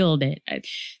willed it,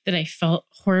 that I felt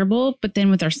horrible. But then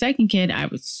with our second kid, I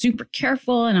was super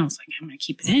careful. And I was like, I'm going to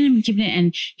keep it in. I'm keeping it.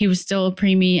 And he was still a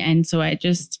preemie. And so I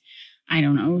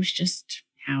don't know. It was just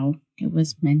how it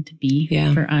was meant to be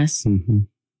for us. Mm-hmm.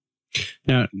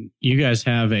 Now, you guys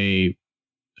have a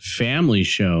family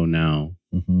show now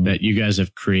that you guys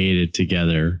have created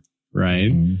together,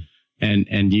 right? Mm-hmm.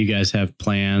 And you guys have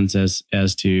plans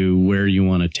as to where you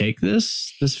want to take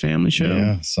this family show?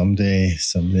 Yeah, someday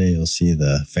you'll see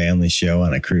the family show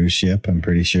on a cruise ship, I'm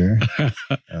pretty sure.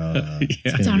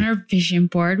 It's on our vision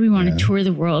board. We want to tour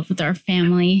the world with our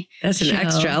family. That's an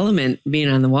extra element, being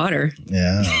on the water.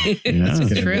 Yeah.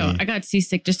 That's true. I got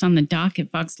seasick just on the dock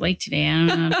at Fox Lake today. I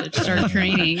don't know if to start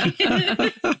training.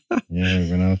 Yeah,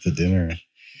 we went out to dinner.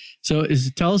 So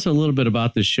tell us a little bit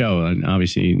about the show. And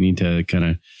obviously you need to kind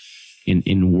of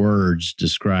in words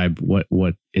describe what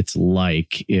it's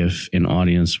like if an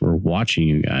audience were watching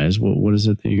you guys. What is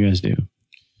it that you guys do?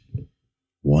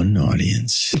 One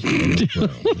audience in a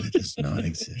world that does not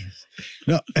exist.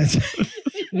 No,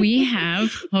 we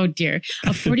have, a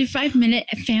 45-minute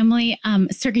family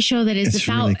circus show that is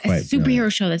about really a superhero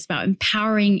brilliant. show that's about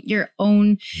empowering your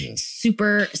own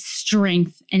super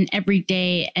strength in every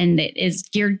day. And it is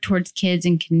geared towards kids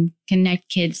and can connect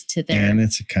kids to their... And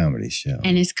it's a comedy show.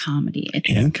 And it's comedy.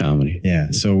 And comedy. Yeah.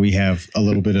 So we have a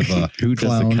little bit of a Who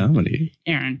clown. does the comedy?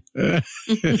 Aaron.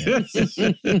 Yes.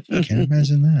 I can't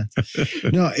imagine that.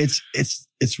 No,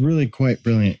 it's really quite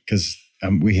brilliant because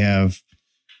we have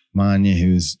Manya,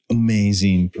 who's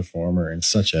amazing performer and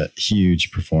such a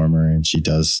huge performer, and she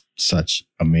does such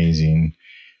amazing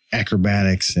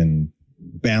acrobatics and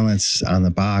balance on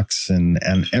the box and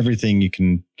everything you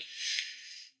can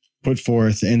put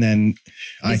forth. And then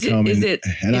I come in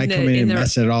and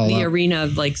mess it all up. The arena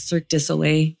of like Cirque du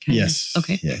Soleil. Yes.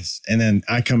 Okay. Yes. And then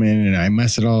I come in and I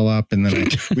mess it all up, and then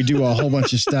we do a whole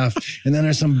bunch of stuff, and then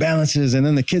there's some balances, and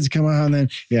then the kids come out, and then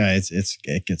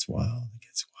it gets wild. It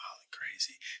gets wild and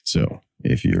crazy. So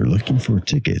if you're looking for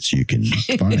tickets, you can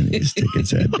find these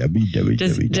tickets at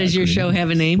www. Does your show have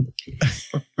a name?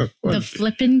 The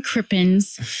Flippin'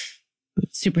 Crippins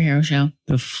superhero show.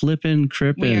 The Flippin'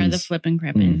 Crippins. We are the Flippin'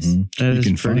 Crippins. Mm-hmm. You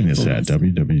can find us at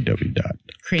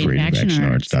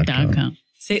www.creativeactionarts.com.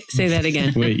 Say that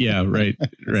again. Wait, yeah, right.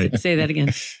 Say that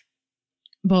again.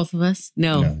 Both of us?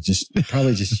 No,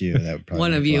 probably just you. That would probably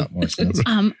one of make a you. lot more sense.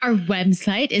 Our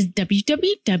website is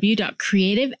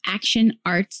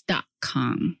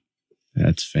www.creativeactionarts.com.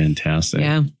 That's fantastic.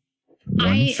 Yeah.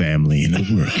 One family in the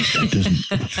world that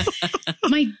doesn't.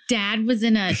 My dad was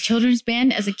in a children's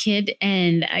band as a kid,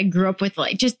 and I grew up with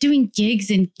like just doing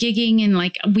gigs and gigging, and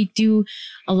like we do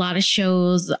a lot of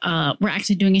shows. We're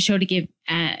actually doing a show to give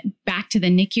back to the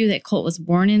NICU that Colt was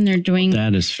born in. They're doing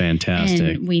that is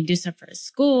fantastic. And we do stuff for his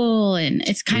school, and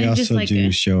it's kind of just like we also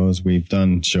do shows. We've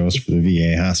done shows for the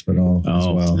VA hospital as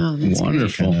well. Oh, that's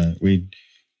wonderful. We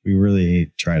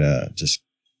really try to just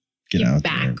get out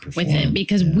there and back with perform. it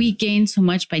because we gain so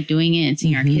much by doing it and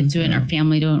seeing our kids do it and our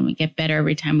family do it, and we get better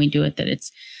every time we do it, that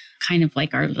it's kind of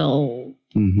like our little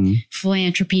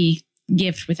philanthropy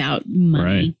gift without money.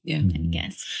 Right. Yeah. I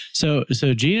guess. So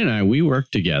Gene and I, we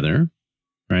work together,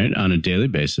 right, on a daily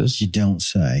basis. You don't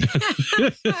say.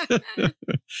 Do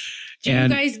you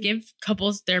guys give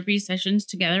couples therapy sessions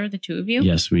together, the two of you?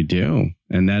 Yes, we do.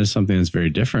 And that is something that's very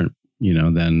different,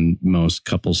 than most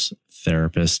couples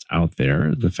therapists out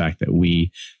there. The fact that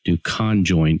we do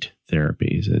conjoint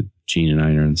therapies. Gene and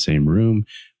I are in the same room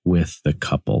with the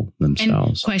couple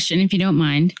themselves. And question, if you don't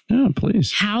mind. Yeah,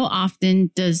 please. How often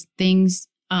does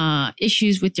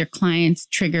issues with your clients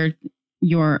trigger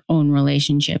your own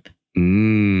relationship?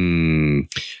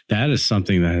 That is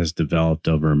something that has developed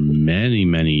over many,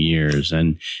 many years.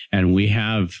 And we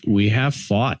have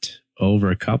fought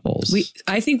over couples.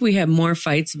 I think we have more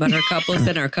fights about our couples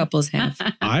than our couples have.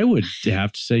 I would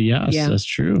have to say yes. Yeah. That's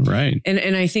true. Right.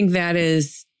 And I think that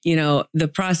is, the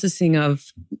processing of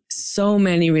so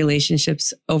many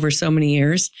relationships over so many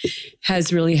years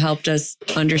has really helped us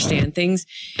understand things.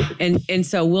 And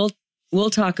so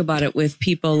we'll talk about it with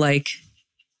people like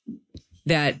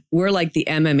that we're like the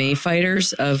MMA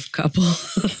fighters of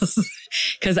couples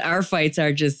because our fights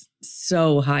are just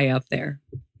so high up there.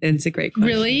 And it's a great question.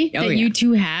 Really? Oh, that yeah. you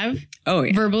two have Oh,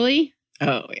 yeah. verbally?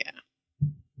 Oh, yeah.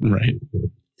 Right.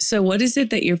 So what is it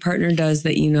that your partner does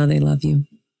that you know they love you?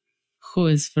 Who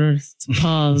is first?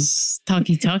 Pause.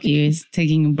 Talkie is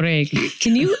taking a break.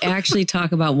 Can you actually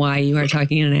talk about why you are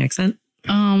talking in an accent?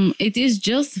 It is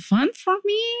just fun for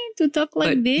me to talk like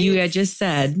But this. you had just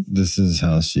said, This is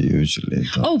how she usually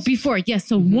talks. Oh, before, yes.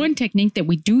 So one technique that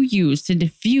we do use to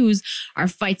diffuse our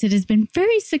fights that has been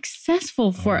very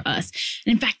successful for us.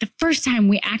 And in fact, the first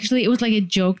time it was like a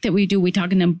joke that we do. We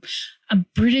talk in a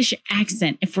British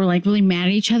accent if we're like really mad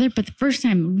at each other. But the first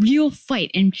time, real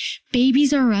fight, and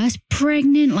babies are us,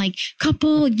 pregnant, like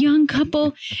young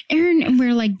couple, Aaron, and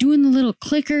we're like doing the little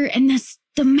clicker, and the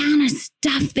amount of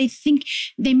stuff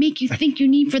they make you think you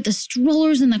need for the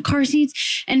strollers and the car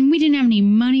seats. And we didn't have any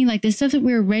money. Like the stuff that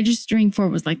we were registering for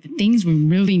was like the things we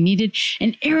really needed.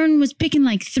 And Aaron was picking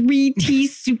like 3T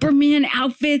Superman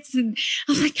outfits. And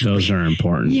I was like, Those are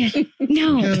important. yeah,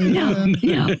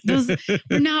 no. Those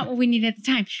were not what we needed at the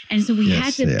time. And so we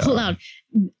Yes, had they to pull are. out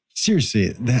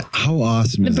Seriously, how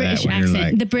awesome the is British that when you're accent.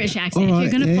 like, The British accent. all If you're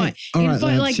right, gonna eh, fight, all you're right,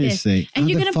 gonna fight lads, like this. seriously, And how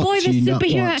you're the gonna fuck boy do the you not want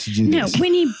to do superhero. No, this? we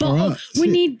need All bottle. right, We see-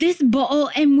 need this bottle,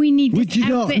 and we need We this do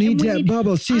not outfit, need and we that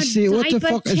bubble. our Seriously, what the diaper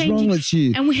fuck is wrong changing. with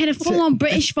you? And we had a full-on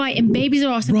British fight, and babies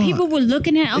are awesome. Right. People were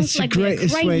looking at us It's the like we were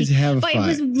greatest crazy. way to have a but fight. it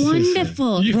was Seriously.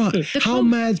 wonderful. Right. The How co-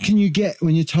 mad can you get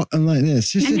when you're talking like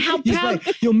this? And how it's proud-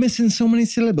 like you're missing so many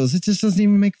syllables. It just doesn't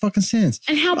even make fucking sense.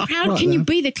 And how proud Right, can you then.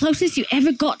 be? The closest you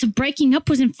ever got to breaking up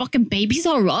was in fucking Babies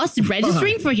R Us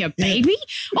registering for your baby.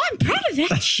 Oh, I'm proud of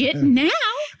that shit now.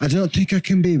 I don't think I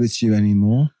can be with you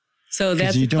anymore. so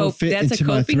that's you a, don't fit that's a into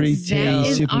my coping 3T skill. That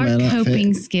is Superman our coping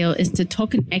outfit. skill is to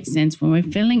talk in accents when we're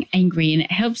feeling angry, and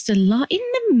it helps to lighten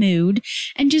the mood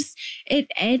and just it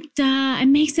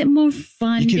makes it more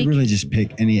fun. You can Bec- really just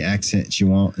pick any accent you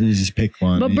want, and you just pick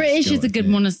one. but and you just British go is a with good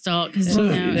it. one to start because So,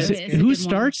 who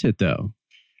starts it though?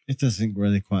 It doesn't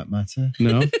really quite matter.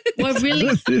 No. Well, really,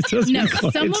 It doesn't no.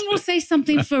 quite. Someone will say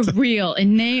something for real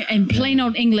and plain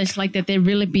old English, like that they're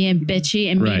really being bitchy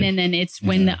and mean, Right. and then it's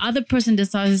when the other person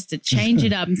decides to change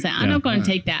it up and say, "I'm not going to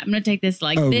take that. I'm going to take this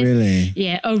like Oh, this." really?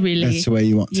 Yeah. Oh, really? That's the way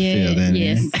you want to feel then.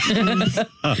 Yes.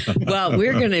 Well,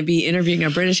 we're going to be interviewing a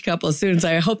British couple soon, so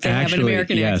I hope they have an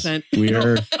American yes, accent. We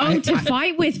are. Oh, to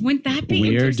fight with, wouldn't that be We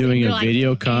are interesting? doing You're a like, video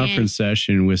 "Man." conference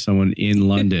session with someone in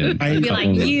London. I, Be like,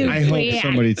 "You I hope weird."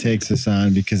 somebody takes us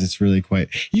on because it's really quite.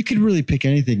 You could really pick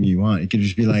anything you want. You could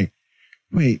just be like,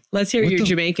 "Wait, Let's hear What your the-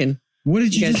 Jamaican. what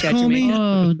did you You guys just got call me?" Jamaican?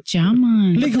 Oh,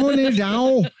 Jaman. Ling hole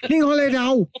down. Ling hole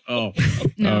down. Oh,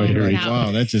 No, oh, here we no. go.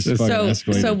 Wow, that just fucking So,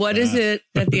 escalated so what is fast. it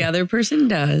that the other person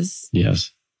does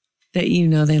Yes. that you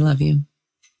know they love you?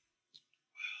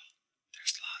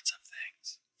 There's lots of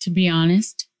things. To be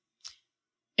honest,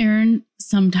 Aaron,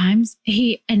 sometimes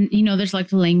there's like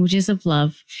the languages of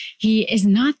love. He is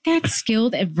not that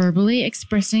skilled at verbally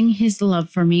expressing his love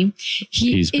for me.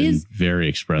 He's been is very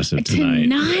expressive tonight.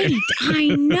 I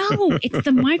know. It's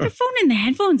the microphone and the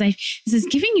headphones. This is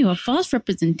giving you a false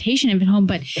representation of it home,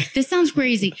 but this sounds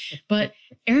crazy. But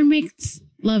Aaron makes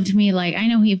love to me like I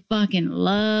know he fucking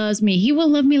loves me. He will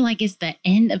love me like it's the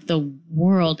end of the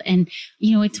world. And,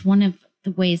 it's one of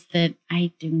the ways that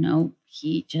I do know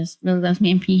he just really loves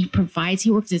me, and he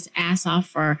works his ass off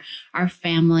for our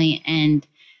family. And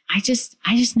I just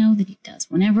know that he does.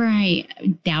 Whenever I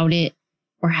doubt it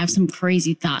or have some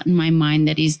crazy thought in my mind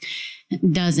that he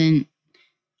doesn't,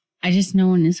 I just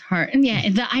know in his heart. And yeah,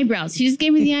 the eyebrows. He just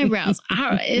gave me the eyebrows.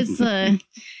 It's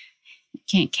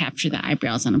can't capture the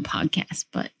eyebrows on a podcast,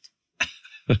 but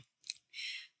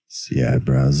It's the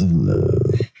eyebrows of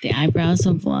love. the eyebrows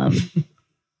of love.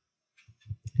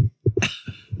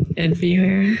 And for you,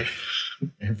 Aaron?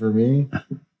 And for me,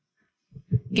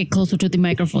 Get closer to the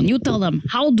microphone. You tell them,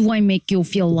 how do I make you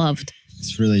feel loved?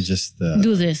 it's really just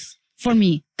Do this for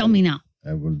me. Tell me now.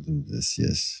 I will do this,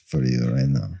 yes, for you right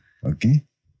now. Okay?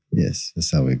 Yes,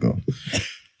 that's how we go.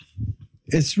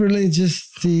 It's really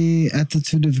just the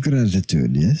attitude of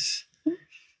gratitude, yes?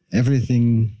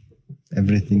 Everything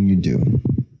you do.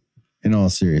 In all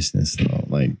seriousness, though,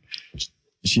 like,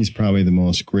 she's probably the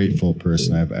most grateful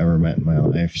person I've ever met in my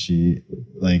life. She,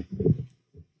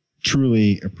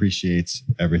 truly appreciates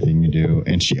everything you do,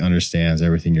 and she understands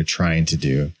everything you're trying to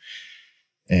do.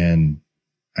 And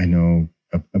I know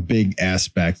a big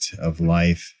aspect of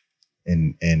life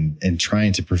and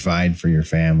trying to provide for your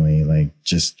family, like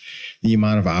just the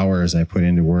amount of hours I put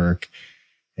into work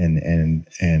and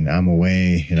I'm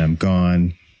away and I'm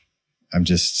gone. I'm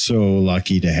just so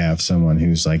lucky to have someone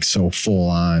who's like so full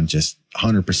on, just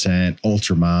 100%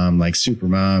 ultra mom, like super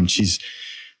mom.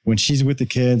 When she's with the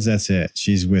kids, that's it.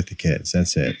 She's with the kids.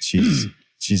 That's it.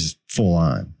 She's full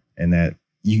on. And that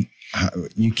you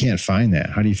can't find that.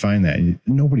 How do you find that?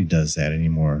 Nobody does that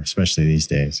anymore, especially these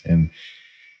days. And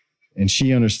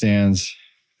she understands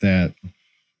that,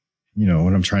 you know,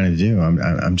 what I'm trying to do.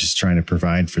 I'm just trying to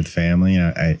provide for the family.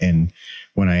 And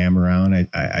when I am around,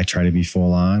 I try to be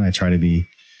full on. I try to be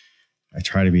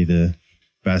the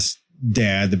best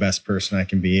dad, the best person I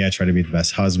can be. I try to be the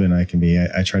best husband I can be.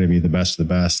 I try to be the best of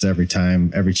the best every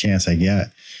chance I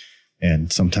get.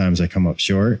 And sometimes I come up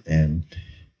short, and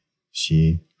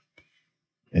she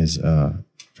is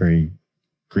very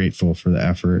grateful for the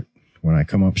effort when I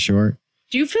come up short.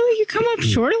 Do you feel like you come up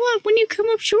short a lot when you come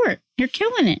up short? You're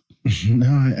killing it.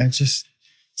 No, I just,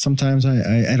 sometimes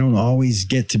I don't always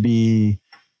get to be,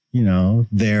 you know,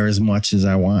 there as much as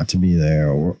I want to be there,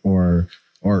 or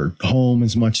home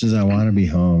as much as I want to be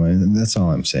home. And that's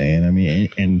all I'm saying. I mean,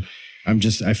 and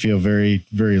I feel very,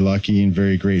 very lucky and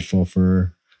very grateful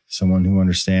for someone who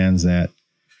understands that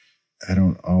I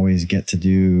don't always get to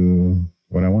do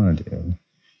what I want to do,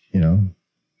 you know,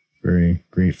 very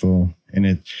grateful.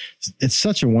 And it's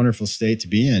such a wonderful state to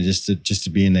be in, just to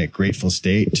be in that grateful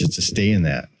state, just to stay in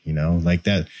that, you know, like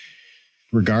that,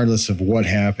 regardless of what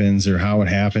happens or how it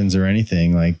happens or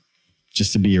anything, like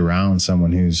just to be around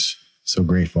someone who's so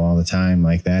grateful all the time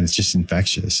like that. It's just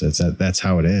infectious. That's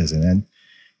how it is. And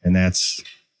that's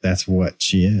what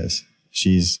she is.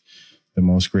 She's the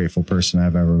most grateful person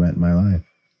I've ever met in my life.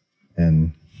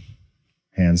 And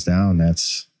hands down,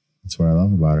 that's what I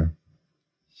love about her.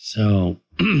 So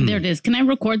there it is. Can I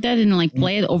record that and like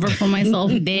play it over for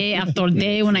myself day after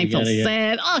day when I feel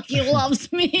sad? Oh, he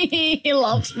loves me. He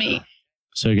loves me.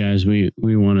 So guys, we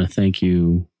want to thank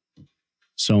you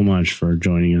so much for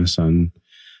joining us on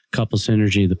Couple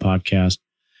Synergy, the podcast.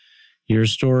 Your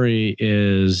story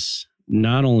is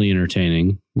not only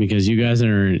entertaining, because you guys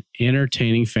are an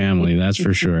entertaining family, that's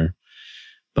for sure,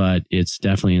 but it's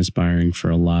definitely inspiring for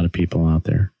a lot of people out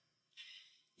there.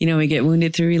 You know, we get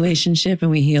wounded through relationship and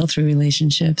we heal through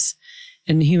relationships.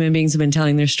 And human beings have been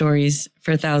telling their stories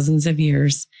for thousands of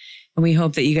years. And we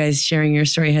hope that you guys sharing your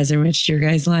story has enriched your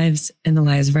guys' lives and the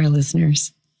lives of our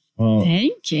listeners. Well,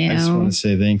 thank you. I just want to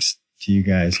say thanks to you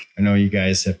guys. I know you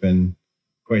guys have been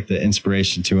quite the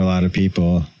inspiration to a lot of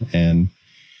people. And,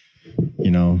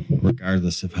 you know,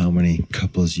 regardless of how many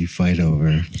couples you fight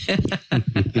over,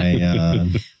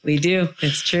 we do.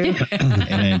 It's true.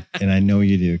 and I know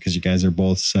you do, because you guys are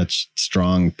both such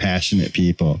strong, passionate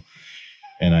people.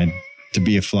 And to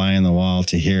be a fly on the wall,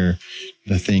 to hear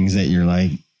the things that you're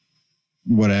like,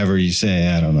 whatever you say,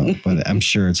 I don't know, but I'm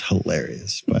sure it's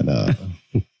hilarious. But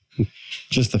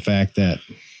just the fact that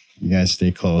you guys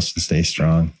stay close and stay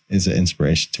strong is an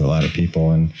inspiration to a lot of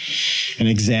people and an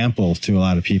example to a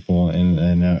lot of people.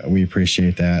 And we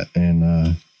appreciate that.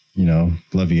 And, you know,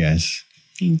 love you guys.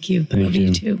 Thank you. Love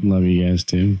you too. Love you guys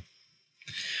too.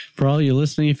 For all you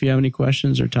listening, if you have any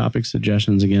questions or topic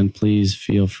suggestions, again, please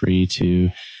feel free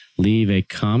to leave a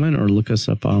comment or look us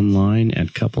up online at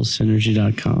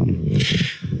couplesynergy.com.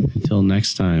 Until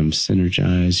next time,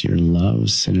 synergize your love,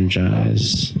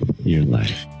 synergize your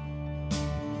life.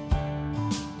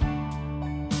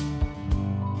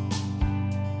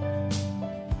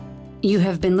 You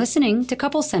have been listening to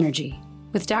Couple Synergy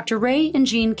with Dr. Ray and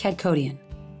Jean Kadkodian.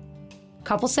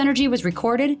 Couple Synergy was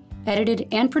recorded, edited,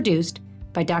 and produced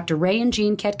by Dr. Ray and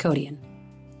Jean Kadkodian,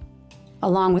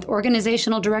 along with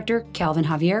Organizational Director Calvin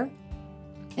Javier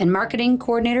and Marketing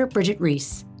Coordinator Bridget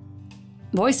Reese.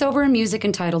 Voiceover and music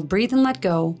entitled Breathe and Let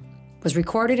Go was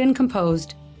recorded and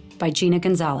composed by Gina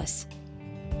Gonzalez.